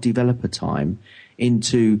lot of developer time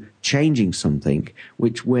into changing something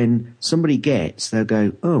which when somebody gets, they'll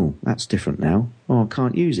go, oh, that's different now. Oh, I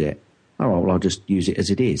can't use it. Oh, well, I'll just use it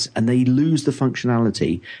as it is. And they lose the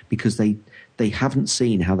functionality because they haven't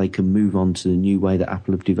seen how they can move on to the new way that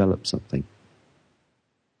Apple have developed something.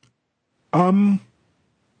 Wow,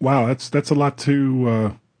 that's a lot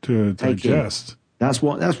to digest. That's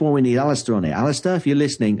why we need Alistair on it. Alistair, if you're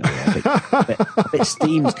listening, I bet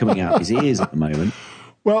steam's coming out his ears at the moment.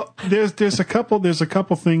 Well, there's a couple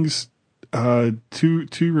things to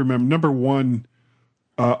remember. Number one,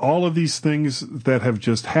 all of these things that have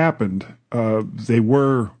just happened, they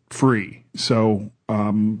were free. So,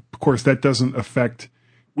 of course, that doesn't affect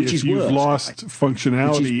if you've lost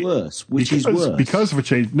functionality. Which is worse. Because of a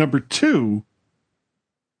change. Number two,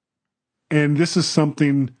 and this is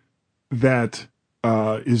something that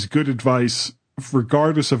is good advice,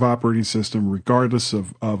 regardless of operating system, regardless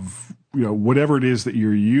of whatever it is that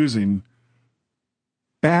you're using,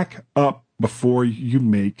 back up before you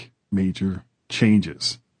make major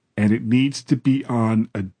changes. And it needs to be on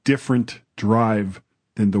a different drive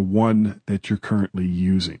than the one that you're currently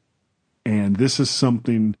using. And this is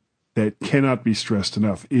something that cannot be stressed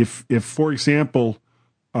enough. If for example,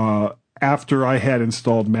 after I had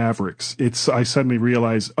installed Mavericks, I suddenly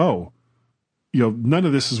realized, none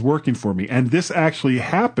of this is working for me. And this actually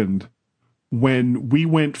happened when we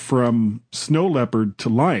went from Snow Leopard to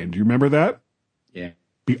Lion. Do you remember that? Yeah.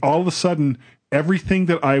 All of a sudden, everything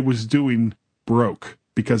that I was doing broke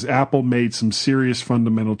because Apple made some serious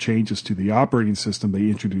fundamental changes to the operating system. They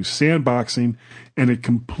introduced sandboxing, and it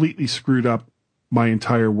completely screwed up my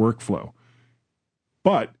entire workflow.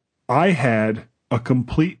 But I had a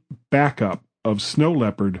complete backup of Snow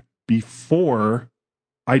Leopard before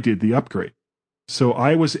I did the upgrade. So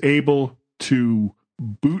I was able to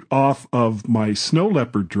boot off of my Snow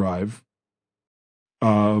Leopard drive.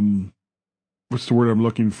 What's the word I'm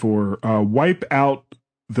looking for? Wipe out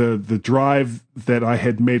the drive that I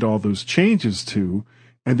had made all those changes to,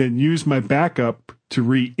 and then use my backup to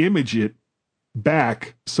re-image it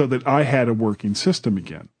back so that I had a working system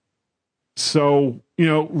again. So,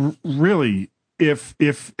 really,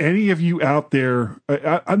 if any of you out there,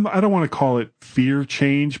 I don't want to call it fear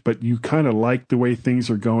change, but you kind of like the way things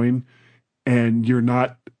are going, and you're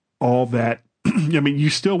not all that. I mean, you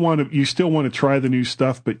still want to try the new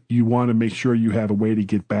stuff, but you want to make sure you have a way to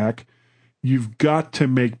get back. You've got to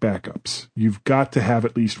make backups. You've got to have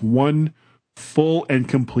at least one full and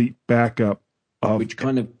complete backup of which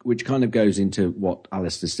kind of goes into what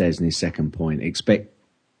Alistair says in his second point.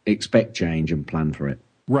 Expect change and plan for it.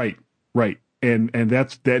 Right. And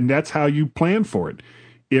that's how you plan for it.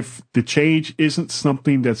 If the change isn't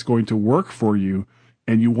something that's going to work for you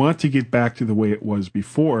and you want to get back to the way it was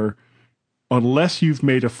before, unless you've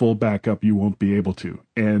made a full backup, you won't be able to.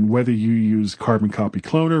 And whether you use Carbon Copy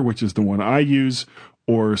Cloner, which is the one I use,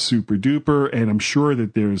 or Super Duper, and I'm sure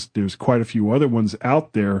that there's quite a few other ones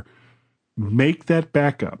out there, make that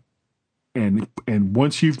backup. And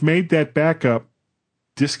once you've made that backup,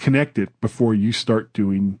 disconnect it before you start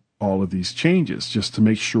doing all of these changes, just to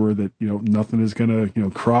make sure that nothing is going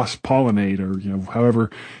to cross pollinate, or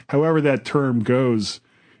however that term goes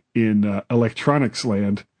in electronics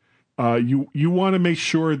land, you want to make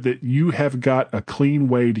sure that you have got a clean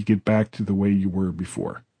way to get back to the way you were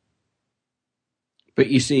before. But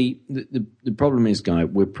you see, the problem is, Guy,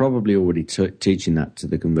 we're probably already teaching that to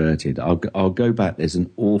the converted. I'll go back. There's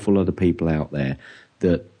an awful lot of people out there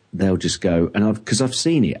that they'll just go, and because I've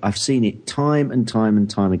seen it. I've seen it time and time and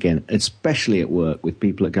time again, especially at work with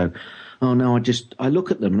people that go, oh, no, I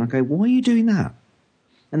look at them and I go, why are you doing that?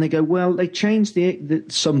 And they go, well, they changed the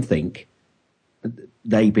something,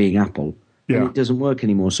 they being Apple, and it doesn't work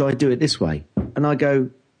anymore. So I do it this way. And I go,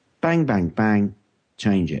 bang, bang, bang,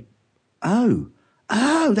 change it. Oh,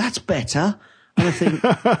 that's better.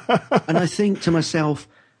 And I think to myself,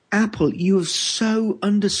 Apple, you have so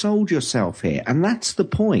undersold yourself here. And that's the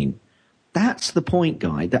point. That's the point,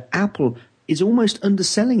 Guy, that Apple is almost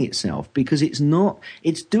underselling itself because it's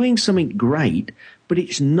doing something great, but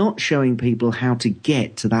it's not showing people how to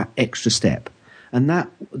get to that extra step. And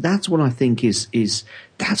that's what I think is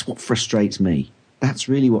that's what frustrates me. That's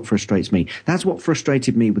really what frustrates me. That's what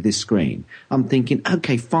frustrated me with this screen. I'm thinking,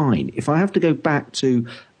 okay, fine. If I have to go back to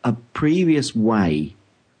a previous way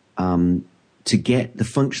to get the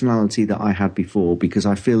functionality that I had before because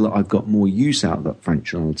I feel that I've got more use out of that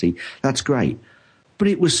functionality, that's great. But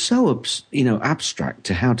it was so abstract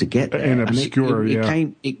to how to get there, and obscure.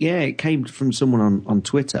 It came from someone on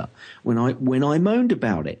Twitter when I moaned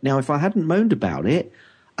about it. Now, if I hadn't moaned about it,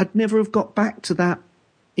 I'd never have got back to that,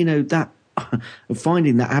 that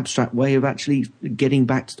finding that abstract way of actually getting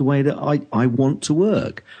back to the way that I want to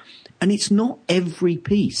work. And it's not every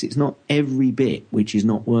piece, it's not every bit which is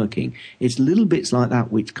not working. It's little bits like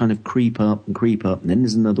that which kind of creep up, and then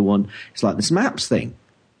there's another one. It's like this Maps thing.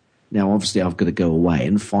 Now, obviously, I've got to go away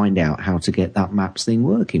and find out how to get that Maps thing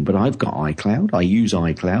working. But I've got iCloud. I use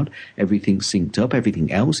iCloud. Everything's synced up. Everything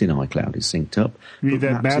else in iCloud is synced up. You mean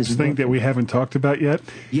that Maps thing that we haven't talked about yet?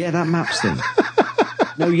 Yeah, that Maps thing.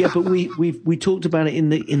 No, yeah, but we talked about it in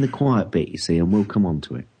the quiet bit, you see, and we'll come on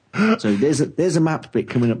to it. So there's a Maps bit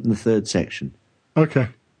coming up in the third section. Okay.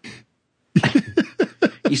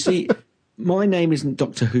 You see, my name isn't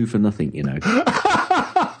Doctor Who for nothing,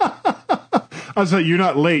 I was like, you're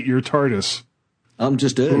not late, you're TARDIS. I'm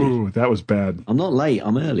just early. Ooh, that was bad. I'm not late,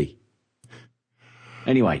 I'm early.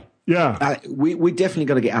 Anyway. Yeah. We definitely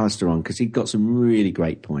got to get Alistair on because he's got some really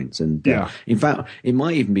great points. And in fact, it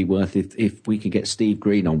might even be worth if we could get Steve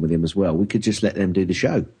Green on with him as well. We could just let them do the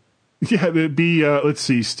show. Yeah, it'd be, let's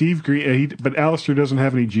see, Steve Green, but Alistair doesn't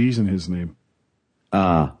have any G's in his name.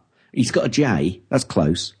 He's got a J. That's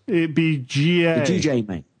close. It'd be G-A. The GJ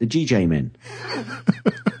men. The GJ men.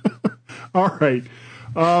 All right.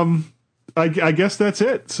 I guess that's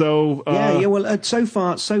it. So well, so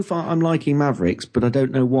far I'm liking Mavericks, but I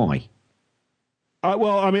don't know why.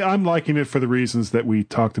 I'm liking it for the reasons that we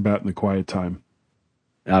talked about in the quiet time.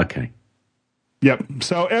 Okay. Yep.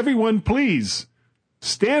 So everyone, please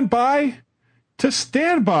stand by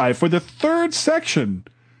for the third section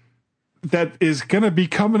that is going to be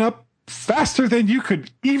coming up faster than you could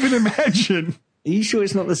even imagine. Are you sure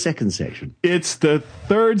it's not the second section? It's the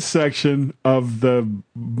third section of the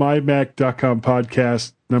MyMac.com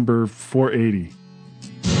podcast, number 480.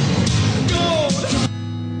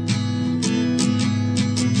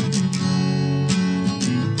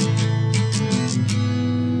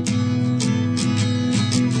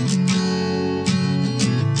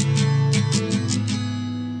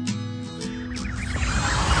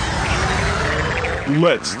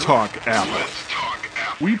 Let's talk Apple.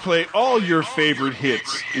 We play all your favorite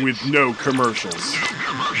hits with no commercials.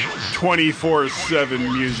 24/7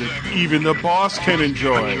 music even the boss can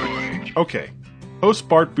enjoy. Okay, host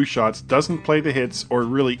Bart Busschots doesn't play the hits or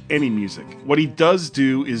really any music. What he does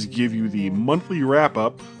do is give you the monthly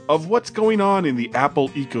wrap-up of what's going on in the Apple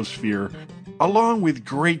ecosphere, along with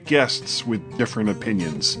great guests with different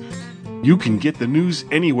opinions. You can get the news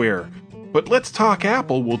anywhere, but Let's Talk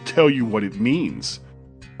Apple will tell you what it means.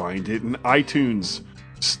 Find it in iTunes,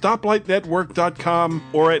 StoplightNetwork.com,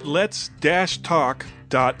 or at lets-talk.ie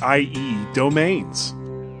domains.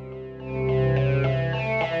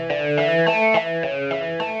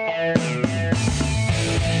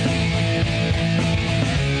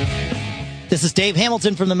 This is Dave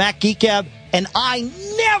Hamilton from the Mac Geek Gab, and I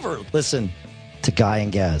never listen to Guy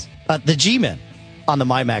and Gaz, the G-Men, on the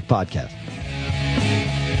MyMac podcast.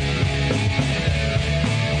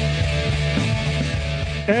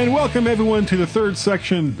 And welcome everyone to the third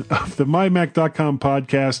section of the MyMac.com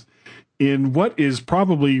podcast in what is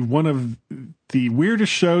probably one of the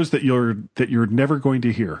weirdest shows that you're never going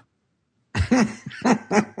to hear.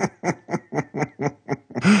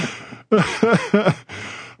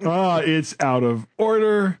 It's out of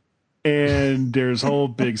order, and there's whole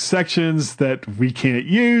big sections that we can't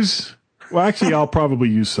use. Well, actually, I'll probably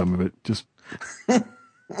use some of it. Just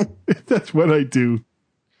that's what I do.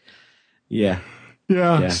 Yeah.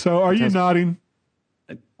 So, are you nodding?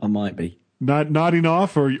 I might be. Nodding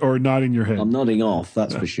off or nodding your head? I'm nodding off.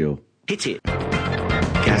 That's for sure. Hit it.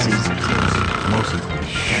 Gaz's tips.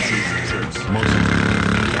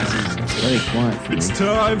 Very quiet for me. It's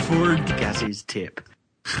time for Gaz's tip.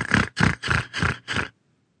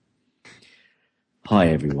 Hi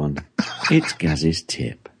everyone, it's Gaz's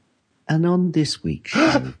tip, and on this week's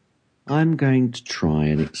show, I'm going to try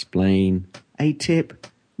and explain a tip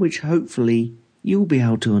which hopefully you'll be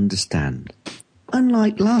able to understand.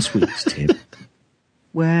 Unlike last week's tip,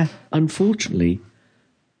 where unfortunately,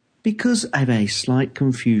 because of a slight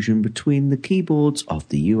confusion between the keyboards of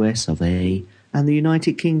the US of A and the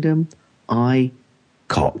United Kingdom, I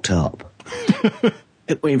cocked up.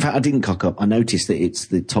 In fact, I didn't cock up. I noticed that it's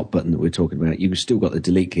the top button that we're talking about. You've still got the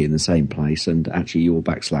delete key in the same place, and actually your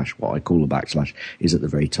backslash, what I call a backslash, is at the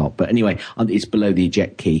very top. But anyway, it's below the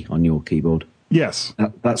eject key on your keyboard. Yes.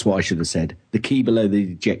 That's what I should have said. The key below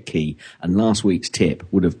the eject key, and last week's tip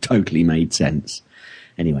would have totally made sense.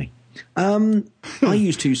 Anyway, I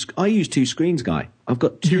use two screens, Guy. I've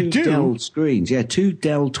got two Dell screens. Yeah, two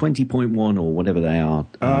Dell 20.1 or whatever they are.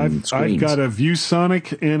 I've got a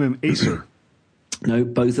ViewSonic and an Acer. No,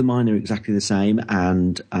 both of mine are exactly the same,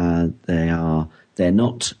 and they're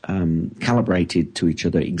not calibrated to each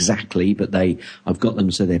other exactly, but I've got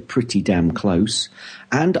them so they're pretty damn close.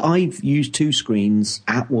 And I've used two screens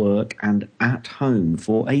at work and at home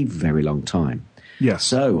for a very long time. Yes.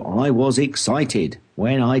 So I was excited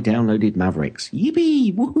when I downloaded Mavericks.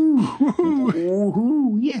 Yippee! Woohoo!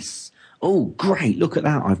 Woohoo! Yes. Oh, great. Look at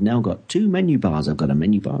that. I've now got two menu bars. I've got a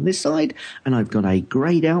menu bar on this side, and I've got a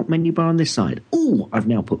grayed out menu bar on this side. Oh, I've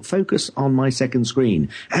now put focus on my second screen,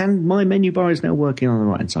 and my menu bar is now working on the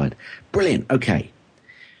right-hand side. Brilliant. Okay.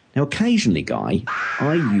 Now, occasionally, Guy,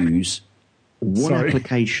 I use one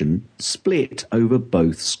application split over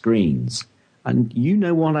both screens. And you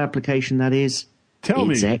know what application that is? Tell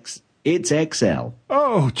me. It's Excel.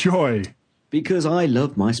 Oh, joy. Because I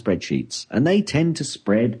love my spreadsheets, and they tend to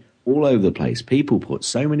spread all over the place. People put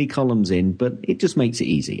so many columns in, but it just makes it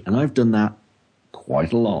easy. And I've done that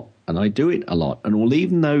quite a lot, and I do it a lot. And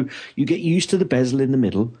even though you get used to the bezel in the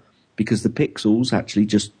middle, because the pixels actually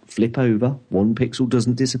just flip over, one pixel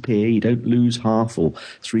doesn't disappear, you don't lose half or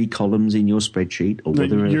 3 columns in your spreadsheet. Or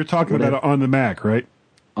you're talking about it on the Mac, right?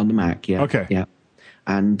 On the Mac, yeah. Okay. Yeah.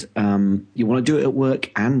 And you want to do it at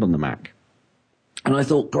work and on the Mac. And I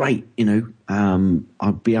thought, great,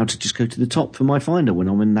 I'd be able to just go to the top for my Finder when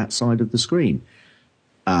I'm in that side of the screen.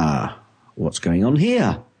 What's going on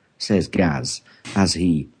here? Says Gaz, as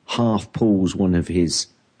he half pulls one of his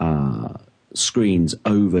screens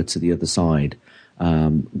over to the other side,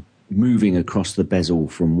 moving across the bezel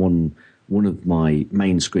from one of my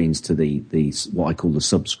main screens to the what I call the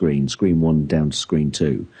sub-screen, screen 1 down to screen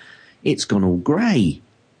 2. It's gone all grey.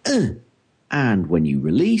 And when you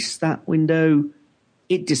release that window,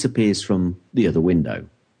 it disappears from the other window,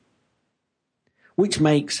 which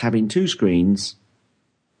makes having two screens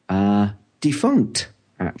defunct,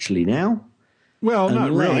 actually, now. Well,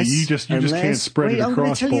 not really. You just can't spread it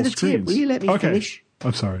across both screens. Will you let me finish?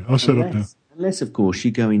 I'm sorry. I'll shut up now. Unless, of course,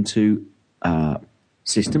 you go into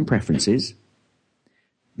System Preferences,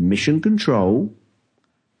 Mission Control,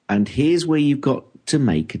 and here's where you've got to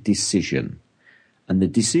make a decision. And the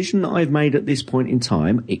decision that I've made at this point in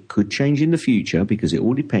time, it could change in the future because it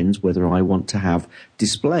all depends whether I want to have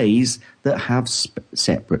displays that have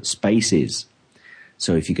separate spaces.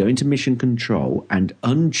 So if you go into Mission Control and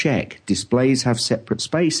uncheck displays have separate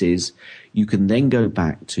spaces, you can then go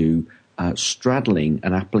back to straddling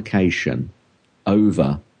an application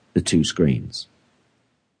over the two screens.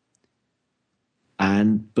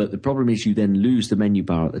 But the problem is you then lose the menu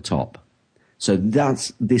bar at the top. So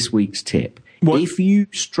that's this week's tip. What? If you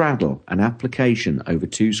straddle an application over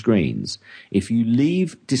two screens, if you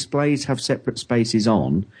leave displays have separate spaces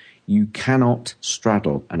on, you cannot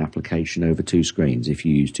straddle an application over two screens if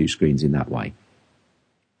you use two screens in that way.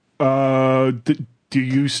 Do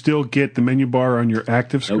you still get the menu bar on your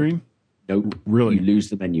active screen? Nope. Really? You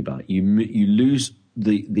lose the menu bar. You lose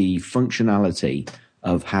the functionality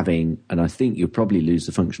of having, and I think you'll probably lose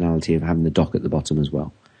the functionality of having the dock at the bottom as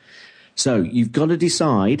well. So you've got to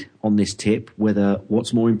decide on this tip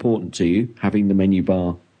what's more important to you, having the menu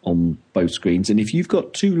bar on both screens. And if you've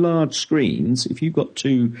got two large screens, if you've got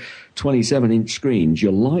two 27-inch screens,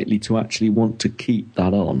 you're likely to actually want to keep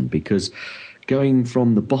that on, because going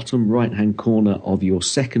from the bottom right-hand corner of your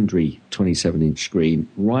secondary 27-inch screen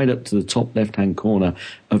right up to the top left-hand corner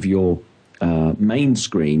of your main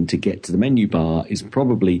screen to get to the menu bar is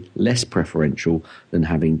probably less preferential than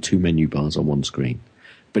having two menu bars on one screen.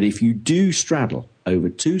 But if you do straddle over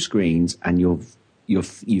two screens and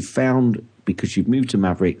you've found, because you've moved to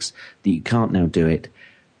Mavericks, that you can't now do it,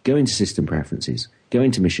 go into System Preferences, go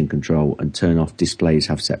into Mission Control and turn off Displays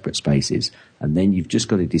Have Separate Spaces. And then you've just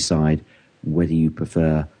got to decide whether you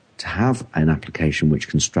prefer to have an application which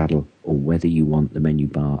can straddle or whether you want the menu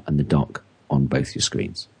bar and the dock on both your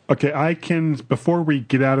screens. Okay, I can, before we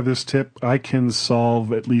get out of this tip, I can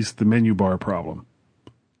solve at least the menu bar problem.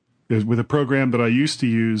 With a program that I used to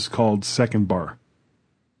use called Second Bar,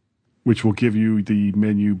 which will give you the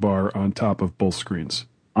menu bar on top of both screens.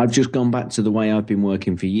 I've just gone back to the way I've been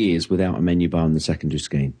working for years without a menu bar on the secondary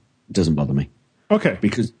screen. It doesn't bother me. Okay.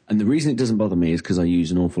 And the reason it doesn't bother me is because I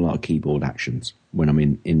use an awful lot of keyboard actions when I'm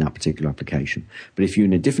in that particular application. But if you're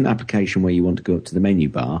in a different application where you want to go up to the menu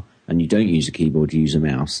bar and you don't use a keyboard, you use a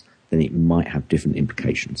mouse, then it might have different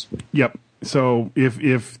implications. Yep. So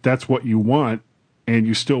if that's what you want and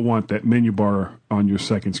you still want that menu bar on your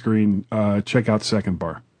second screen, check out Second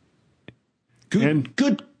Bar.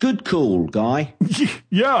 Good call, Guy.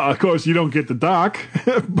 Yeah, of course you don't get the dock,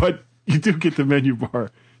 but you do get the menu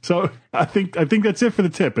bar. So I think that's it for the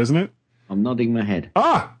tip, isn't it? I'm nodding my head.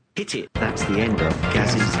 Hit it. That's the end of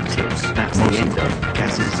Gaz's tips. That's the end of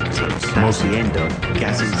Gaz's tips. That's the end of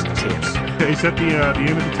Gaz's tips. Is that the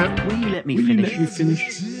end of the tip? Will you let me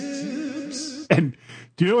finish? And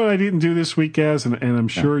do you know what I didn't do this week, Gaz? And I'm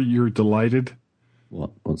sure you're delighted.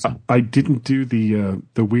 What's that? I didn't do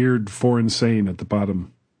the weird foreign saying at the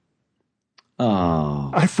bottom.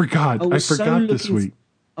 Oh. I forgot. I forgot this week.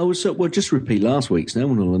 Well, just repeat last week's. No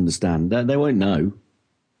one will understand. They won't know.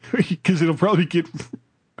 Because it'll probably get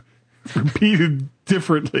repeated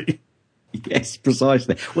differently. Yes,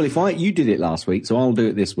 precisely. Well, you did it last week, so I'll do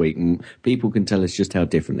it this week, and people can tell us just how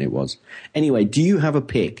different it was. Anyway, do you have a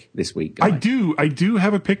pick this week, Guy? I do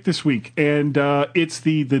have a pick this week, and it's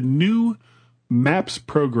the new Maps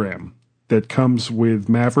program that comes with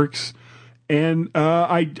Mavericks. And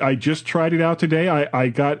I just tried it out today. I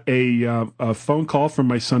got a phone call from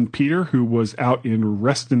my son Peter, who was out in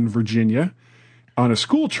Reston, Virginia, on a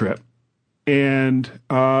school trip, and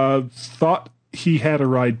thought he had a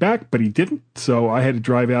ride back, but he didn't. So I had to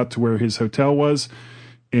drive out to where his hotel was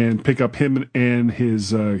and pick up him and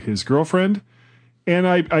his girlfriend. And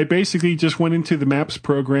I basically just went into the Maps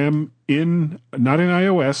program not in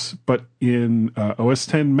iOS, but in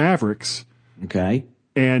OS X Mavericks. Okay.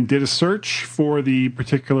 And did a search for the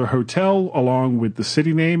particular hotel along with the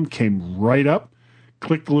city name, came right up,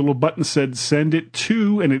 clicked the little button, said send it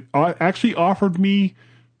to, and it actually offered me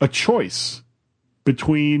a choice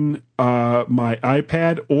between my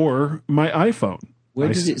iPad or my iPhone. Where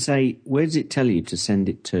does it tell you to send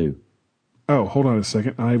it to? Oh, hold on a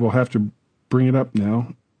second. I will have to bring it up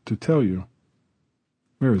now to tell you.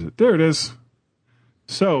 Where is it? There it is.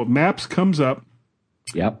 So Maps comes up.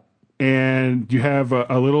 Yep. And you have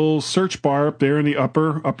a little search bar up there in the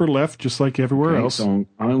upper left, just like everywhere else. So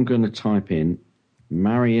I'm going to type in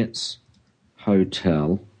Marriott's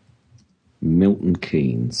Hotel, Milton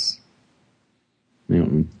Keynes.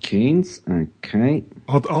 Milton Keynes, okay.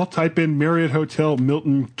 I'll type in Marriott Hotel,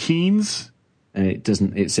 Milton Keynes. It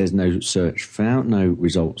doesn't. It says no search found, no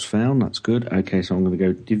results found. That's good. Okay, so I'm going to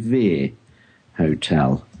go De Vere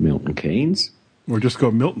Hotel, Milton Keynes. Or just go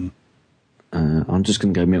Milton. I'm just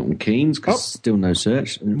going to go Milton Keynes because still no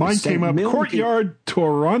search. Mine came up Milton Courtyard,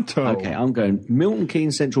 Toronto. Okay, I'm going Milton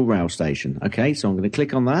Keynes Central Rail Station. Okay, so I'm going to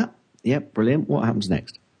click on that. Yep, brilliant. What happens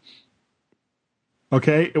next?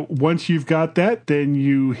 Okay, once you've got that, then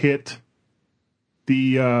you hit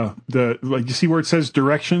the like you see where it says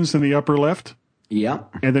directions in the upper left? Yeah.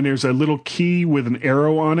 And then there's a little key with an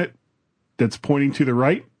arrow on it that's pointing to the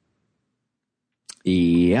right.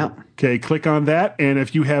 Yeah. Okay, click on that, and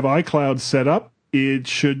if you have iCloud set up, it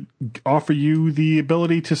should offer you the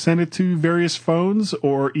ability to send it to various phones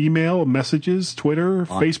or email, messages, Twitter,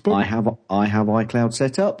 Facebook. I have iCloud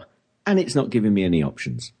set up, and it's not giving me any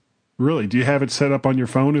options. Really? Do you have it set up on your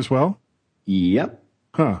phone as well? Yep.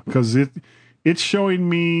 Huh? Because it's showing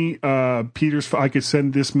me Peter's. I could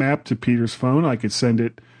send this map to Peter's phone. I could send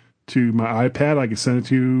it to my iPad. I could send it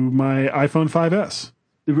to my iPhone 5S.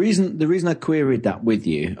 The reason I queried that with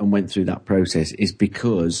you and went through that process is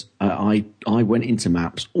because I went into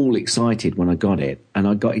Maps all excited when I got it, and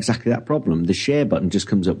I got exactly that problem. The share button just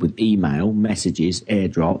comes up with email, messages,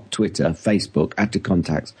 AirDrop, Twitter, Facebook, add to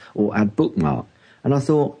contacts, or add bookmark. And I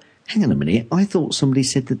thought, hang on a minute, I thought somebody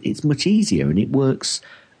said that it's much easier and it works,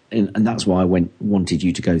 and that's why I wanted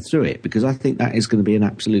you to go through it, because I think that is going to be an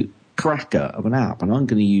absolute cracker of an app, and I'm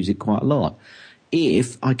going to use it quite a lot.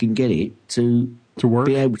 if I can get it to work,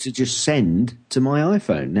 be able to just send to my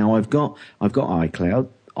iPhone. Now I've got iCloud.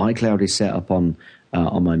 iCloud is set up on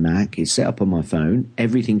my Mac. It's set up on my phone.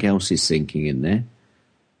 Everything else is syncing in there.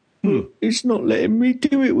 It's not letting me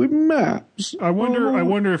do it with Maps. I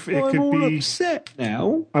wonder if it could be upset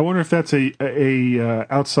now. I wonder if that's a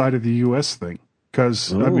outside of the U.S. thing.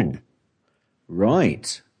 Because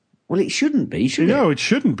right. Well, it shouldn't be, should it? No, it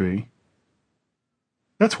shouldn't be.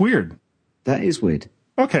 That's weird. That is weird.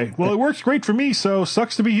 Okay, well, it works great for me, so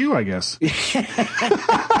sucks to be you, I guess.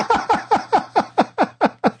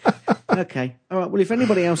 Okay. All right. Well, if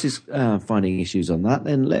anybody else is finding issues on that,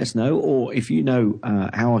 then let us know. Or if you know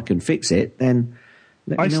how I can fix it, then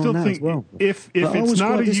let me know. I still think as well. if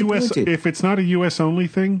it's not a US only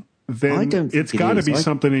thing, then it's got to be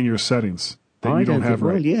something in your settings that you don't have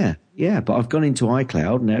right. Well, yeah. But I've gone into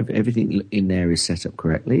iCloud and everything in there is set up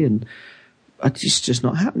correctly, and it's just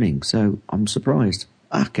not happening. So I'm surprised.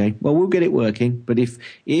 Okay. Well, we'll get it working. But if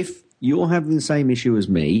you're having the same issue as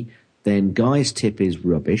me, then Guy's tip is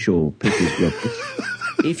rubbish or pick is rubbish.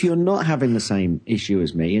 If you're not having the same issue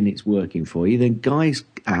as me and it's working for you, then Guy's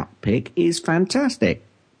app pick is fantastic.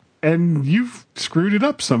 And you've screwed it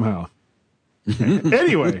up somehow.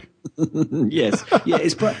 Anyway. Yes. Yeah,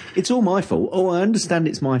 it's all my fault. Oh, I understand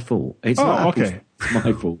it's my fault. It's not okay. It's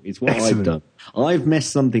my fault. It's what I've done. I've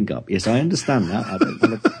messed something up. Yes, I understand that. I don't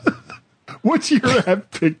want to... What's your app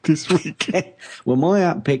pick this week? Well, my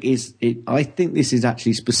app pick is. I think this is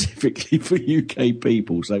actually specifically for UK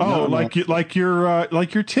people. So like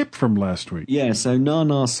your tip from last week. Yeah. So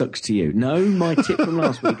Nana sucks to you. No, my tip from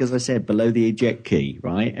last week, as I said, below the eject key.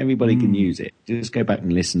 Right, everybody can use it. Just go back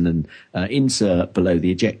and listen and insert below the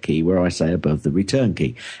eject key where I say above the return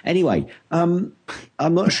key. Anyway, I'm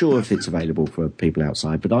not sure if it's available for people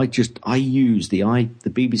outside, but I use the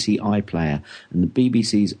BBC iPlayer and the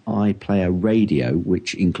BBC's iPlayer Radio,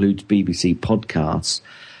 which includes BBC podcasts,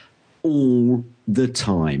 all the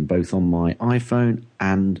time, both on my iPhone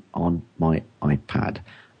and on my iPad.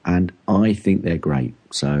 And I think they're great.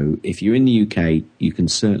 So if you're in the UK, you can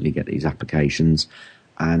certainly get these applications.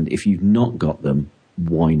 And if you've not got them,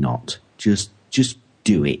 why not? Just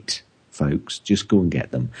do it, folks. Just go and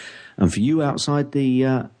get them. And for you outside the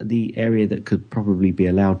area that could probably be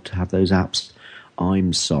allowed to have those apps,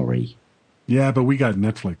 I'm sorry. Yeah, but we got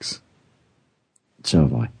Netflix. So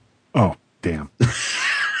have I. Oh, damn.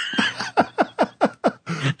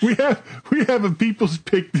 we have a people's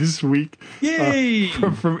pick this week. Yay!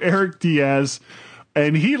 From Eric Diaz.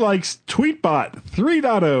 And he likes Tweetbot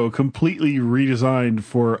 3.0, completely redesigned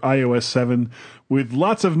for iOS 7 with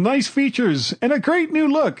lots of nice features and a great new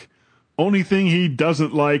look. Only thing he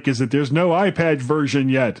doesn't like is that there's no iPad version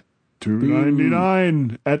yet.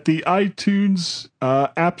 $2.99 at the iTunes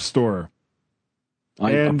App Store.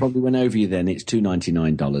 I probably went over you then. It's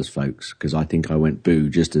 $2.99, folks, because I think I went boo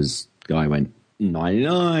just as Guy went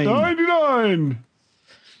 99. 99.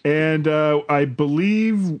 And I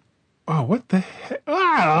believe. Oh, what the heck?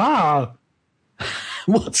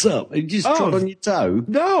 What's up? You just trod on your toe?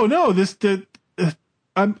 No.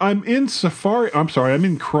 I'm in Safari. I'm sorry. I'm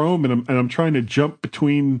in Chrome, and I'm trying to jump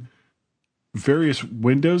between various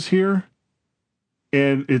windows here.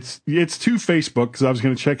 And it's to Facebook because I was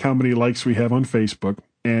going to check how many likes we have on Facebook,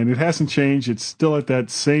 and it hasn't changed. It's still at that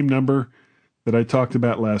same number that I talked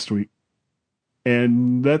about last week,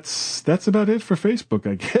 and that's about it for Facebook.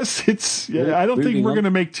 I guess I don't think we're going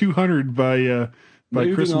to make 200 by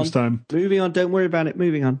Christmas time. Moving on. Don't worry about it.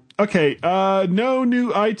 Moving on. Okay. No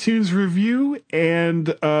new iTunes review,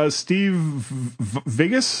 and Steve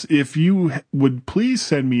Vigas, if you would please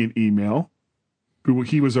send me an email.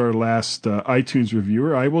 He was our last iTunes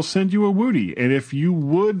reviewer. I will send you a Woody. And if you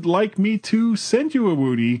would like me to send you a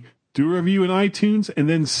Woody, do a review in iTunes, and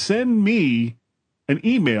then send me an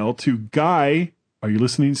email to Guy. Are you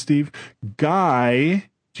listening, Steve?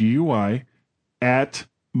 Guy, G-U-I, at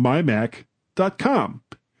mymac.com.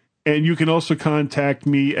 And you can also contact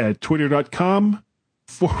me at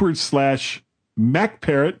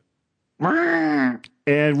twitter.com/MacParrot.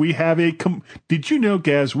 And we have did you know,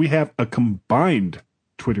 Gaz, we have a combined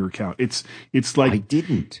Twitter account. It's like, I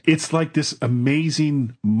didn't. It's like this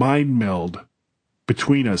amazing mind meld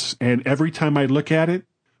between us. And every time I look at it,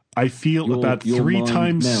 I feel about three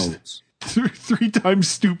times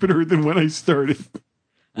stupider than when I started.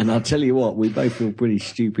 And I'll tell you what, we both feel pretty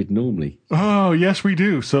stupid normally. Oh, yes, we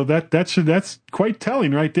do. So that's quite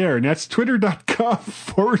telling right there. And that's twitter.com/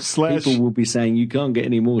 People will be saying you can't get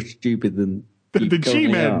any more stupid than the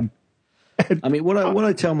G-Man. I mean, what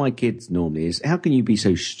I tell my kids normally is, how can you be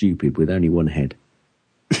so stupid with only one head?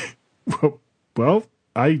 Well,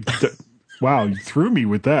 wow, you threw me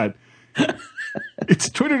with that. It's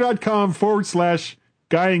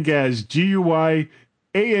twitter.com/Guy and Gaz, GUYANDGAZ.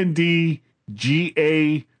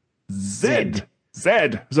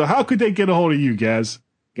 So how could they get a hold of you, Gaz?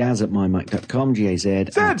 Gaz at mymac.com, GAZ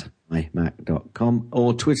at mymac.com,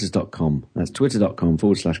 or twitters.com. That's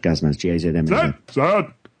twitter.com/Gazmaz, GAZMAZ. Zed.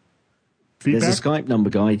 Feedback? There's a Skype number,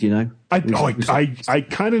 Guy, do you know? I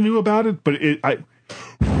kind of knew about it, but it's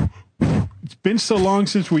been so long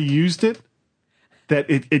since we used it that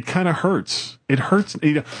it kind of hurts. It hurts.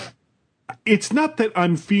 It's not that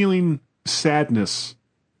I'm feeling sadness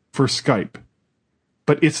for Skype,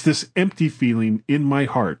 but it's this empty feeling in my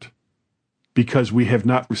heart because we have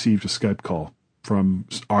not received a Skype call from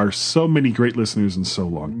our so many great listeners in so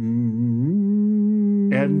long.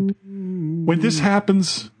 And when this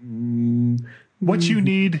happens, what you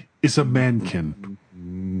need is a mankin.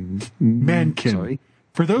 Mankin. Sorry?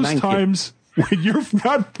 For those mankin. times when you're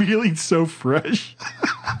not feeling so fresh.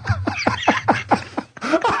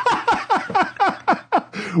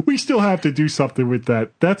 We still have to do something with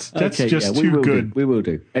that. That's okay, just too good. We will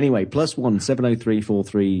do. Anyway, +1 703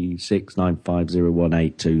 436 9501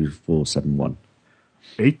 82471.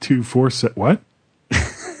 8247.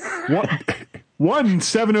 What? 1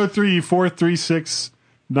 703 436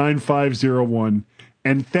 9501.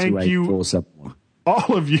 And thank you,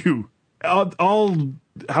 all of you, all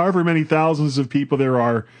however many thousands of people there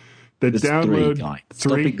are that There's download. 3, guys.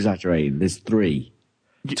 Stop exaggerating. There's 3.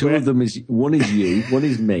 2 of them one is you, one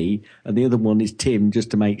is me, and the other one is Tim,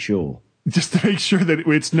 just to make sure. Just to make sure that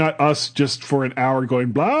it's not us just for an hour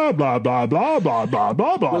going blah, blah, blah, blah, blah, blah,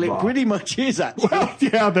 blah, blah. Well, it pretty much is, actually. Well,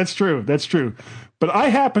 yeah, that's true. That's true. But I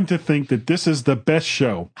happen to think that this is the best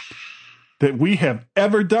show that we have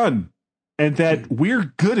ever done, and that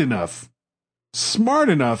we're good enough, smart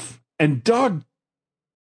enough, and doggone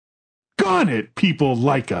it, people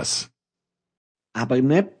like us.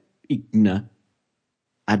 Abonep igna.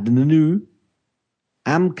 Adnanu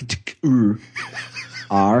amktur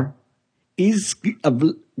are is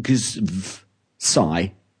gzv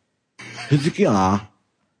sai hudga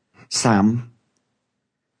sam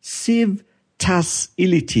siv tas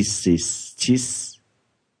ilitisis tis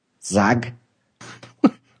zag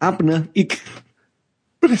abna ik.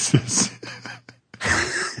 What is this?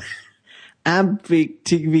 Abvik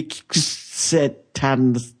tigvik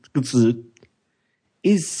setan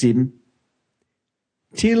is sim.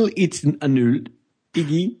 Till it's annulled,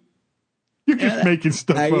 Iggy. You're just making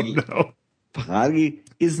stuff up now. Pragi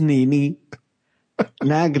is Nini.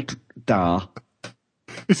 Nagda.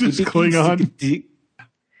 Is this Klingon?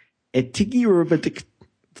 Etigi Robotic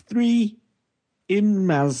 3 in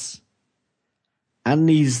Maz. And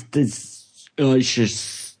he's this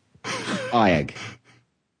Iag.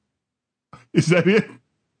 Is that it?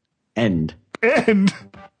 End.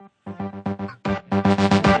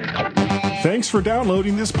 Thanks for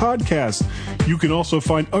downloading this podcast. You can also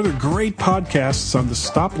find other great podcasts on the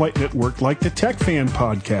Stoplight Network, like the Tech Fan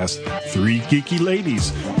Podcast, 3 Geeky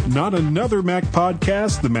Ladies, Not Another Mac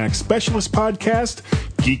Podcast, the Mac Specialist Podcast,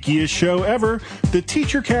 Geekiest Show Ever, the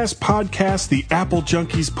TeacherCast Podcast, the Apple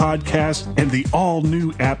Junkies Podcast, and the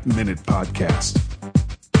all-new App Minute Podcast.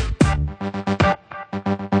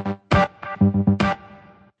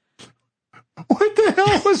 What the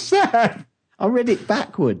hell was that? I read it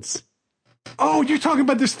backwards. Oh, you're talking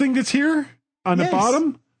about this thing that's here on the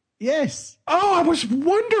bottom? Yes. Oh, I was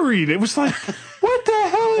wondering. It was like, what the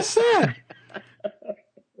hell is that?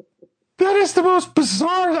 That is the most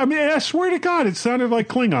bizarre. I mean, I swear to God, it sounded like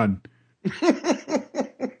Klingon.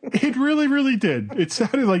 It really, really did. It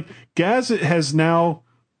sounded like Gaz has now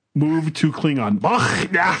moved to Klingon.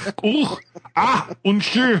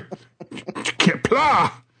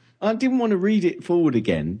 I didn't want to read it forward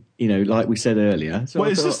again, like we said earlier. So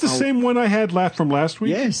is this the same one I had from last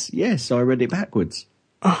week? Yes. I read it backwards.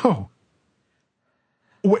 Oh.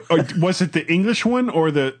 Wait, was it the English one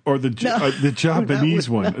or the Javanese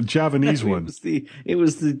one? The Javanese one. It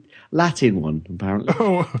was the Latin one, apparently.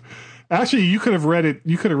 Oh, actually, you could have read it.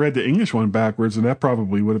 You could have read the English one backwards, and that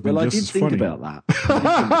probably would have been just as funny. I did think about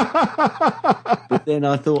that, but then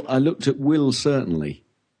I looked at Will certainly.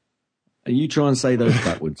 And you try and say those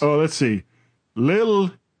backwards. Oh, let's see.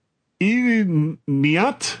 Lil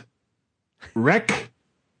Niat Rek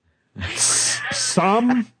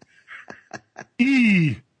Sam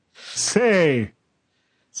E Say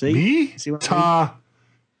Me Ta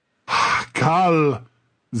Kal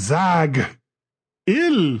Zag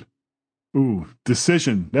Il. Ooh,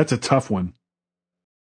 decision. That's a tough one.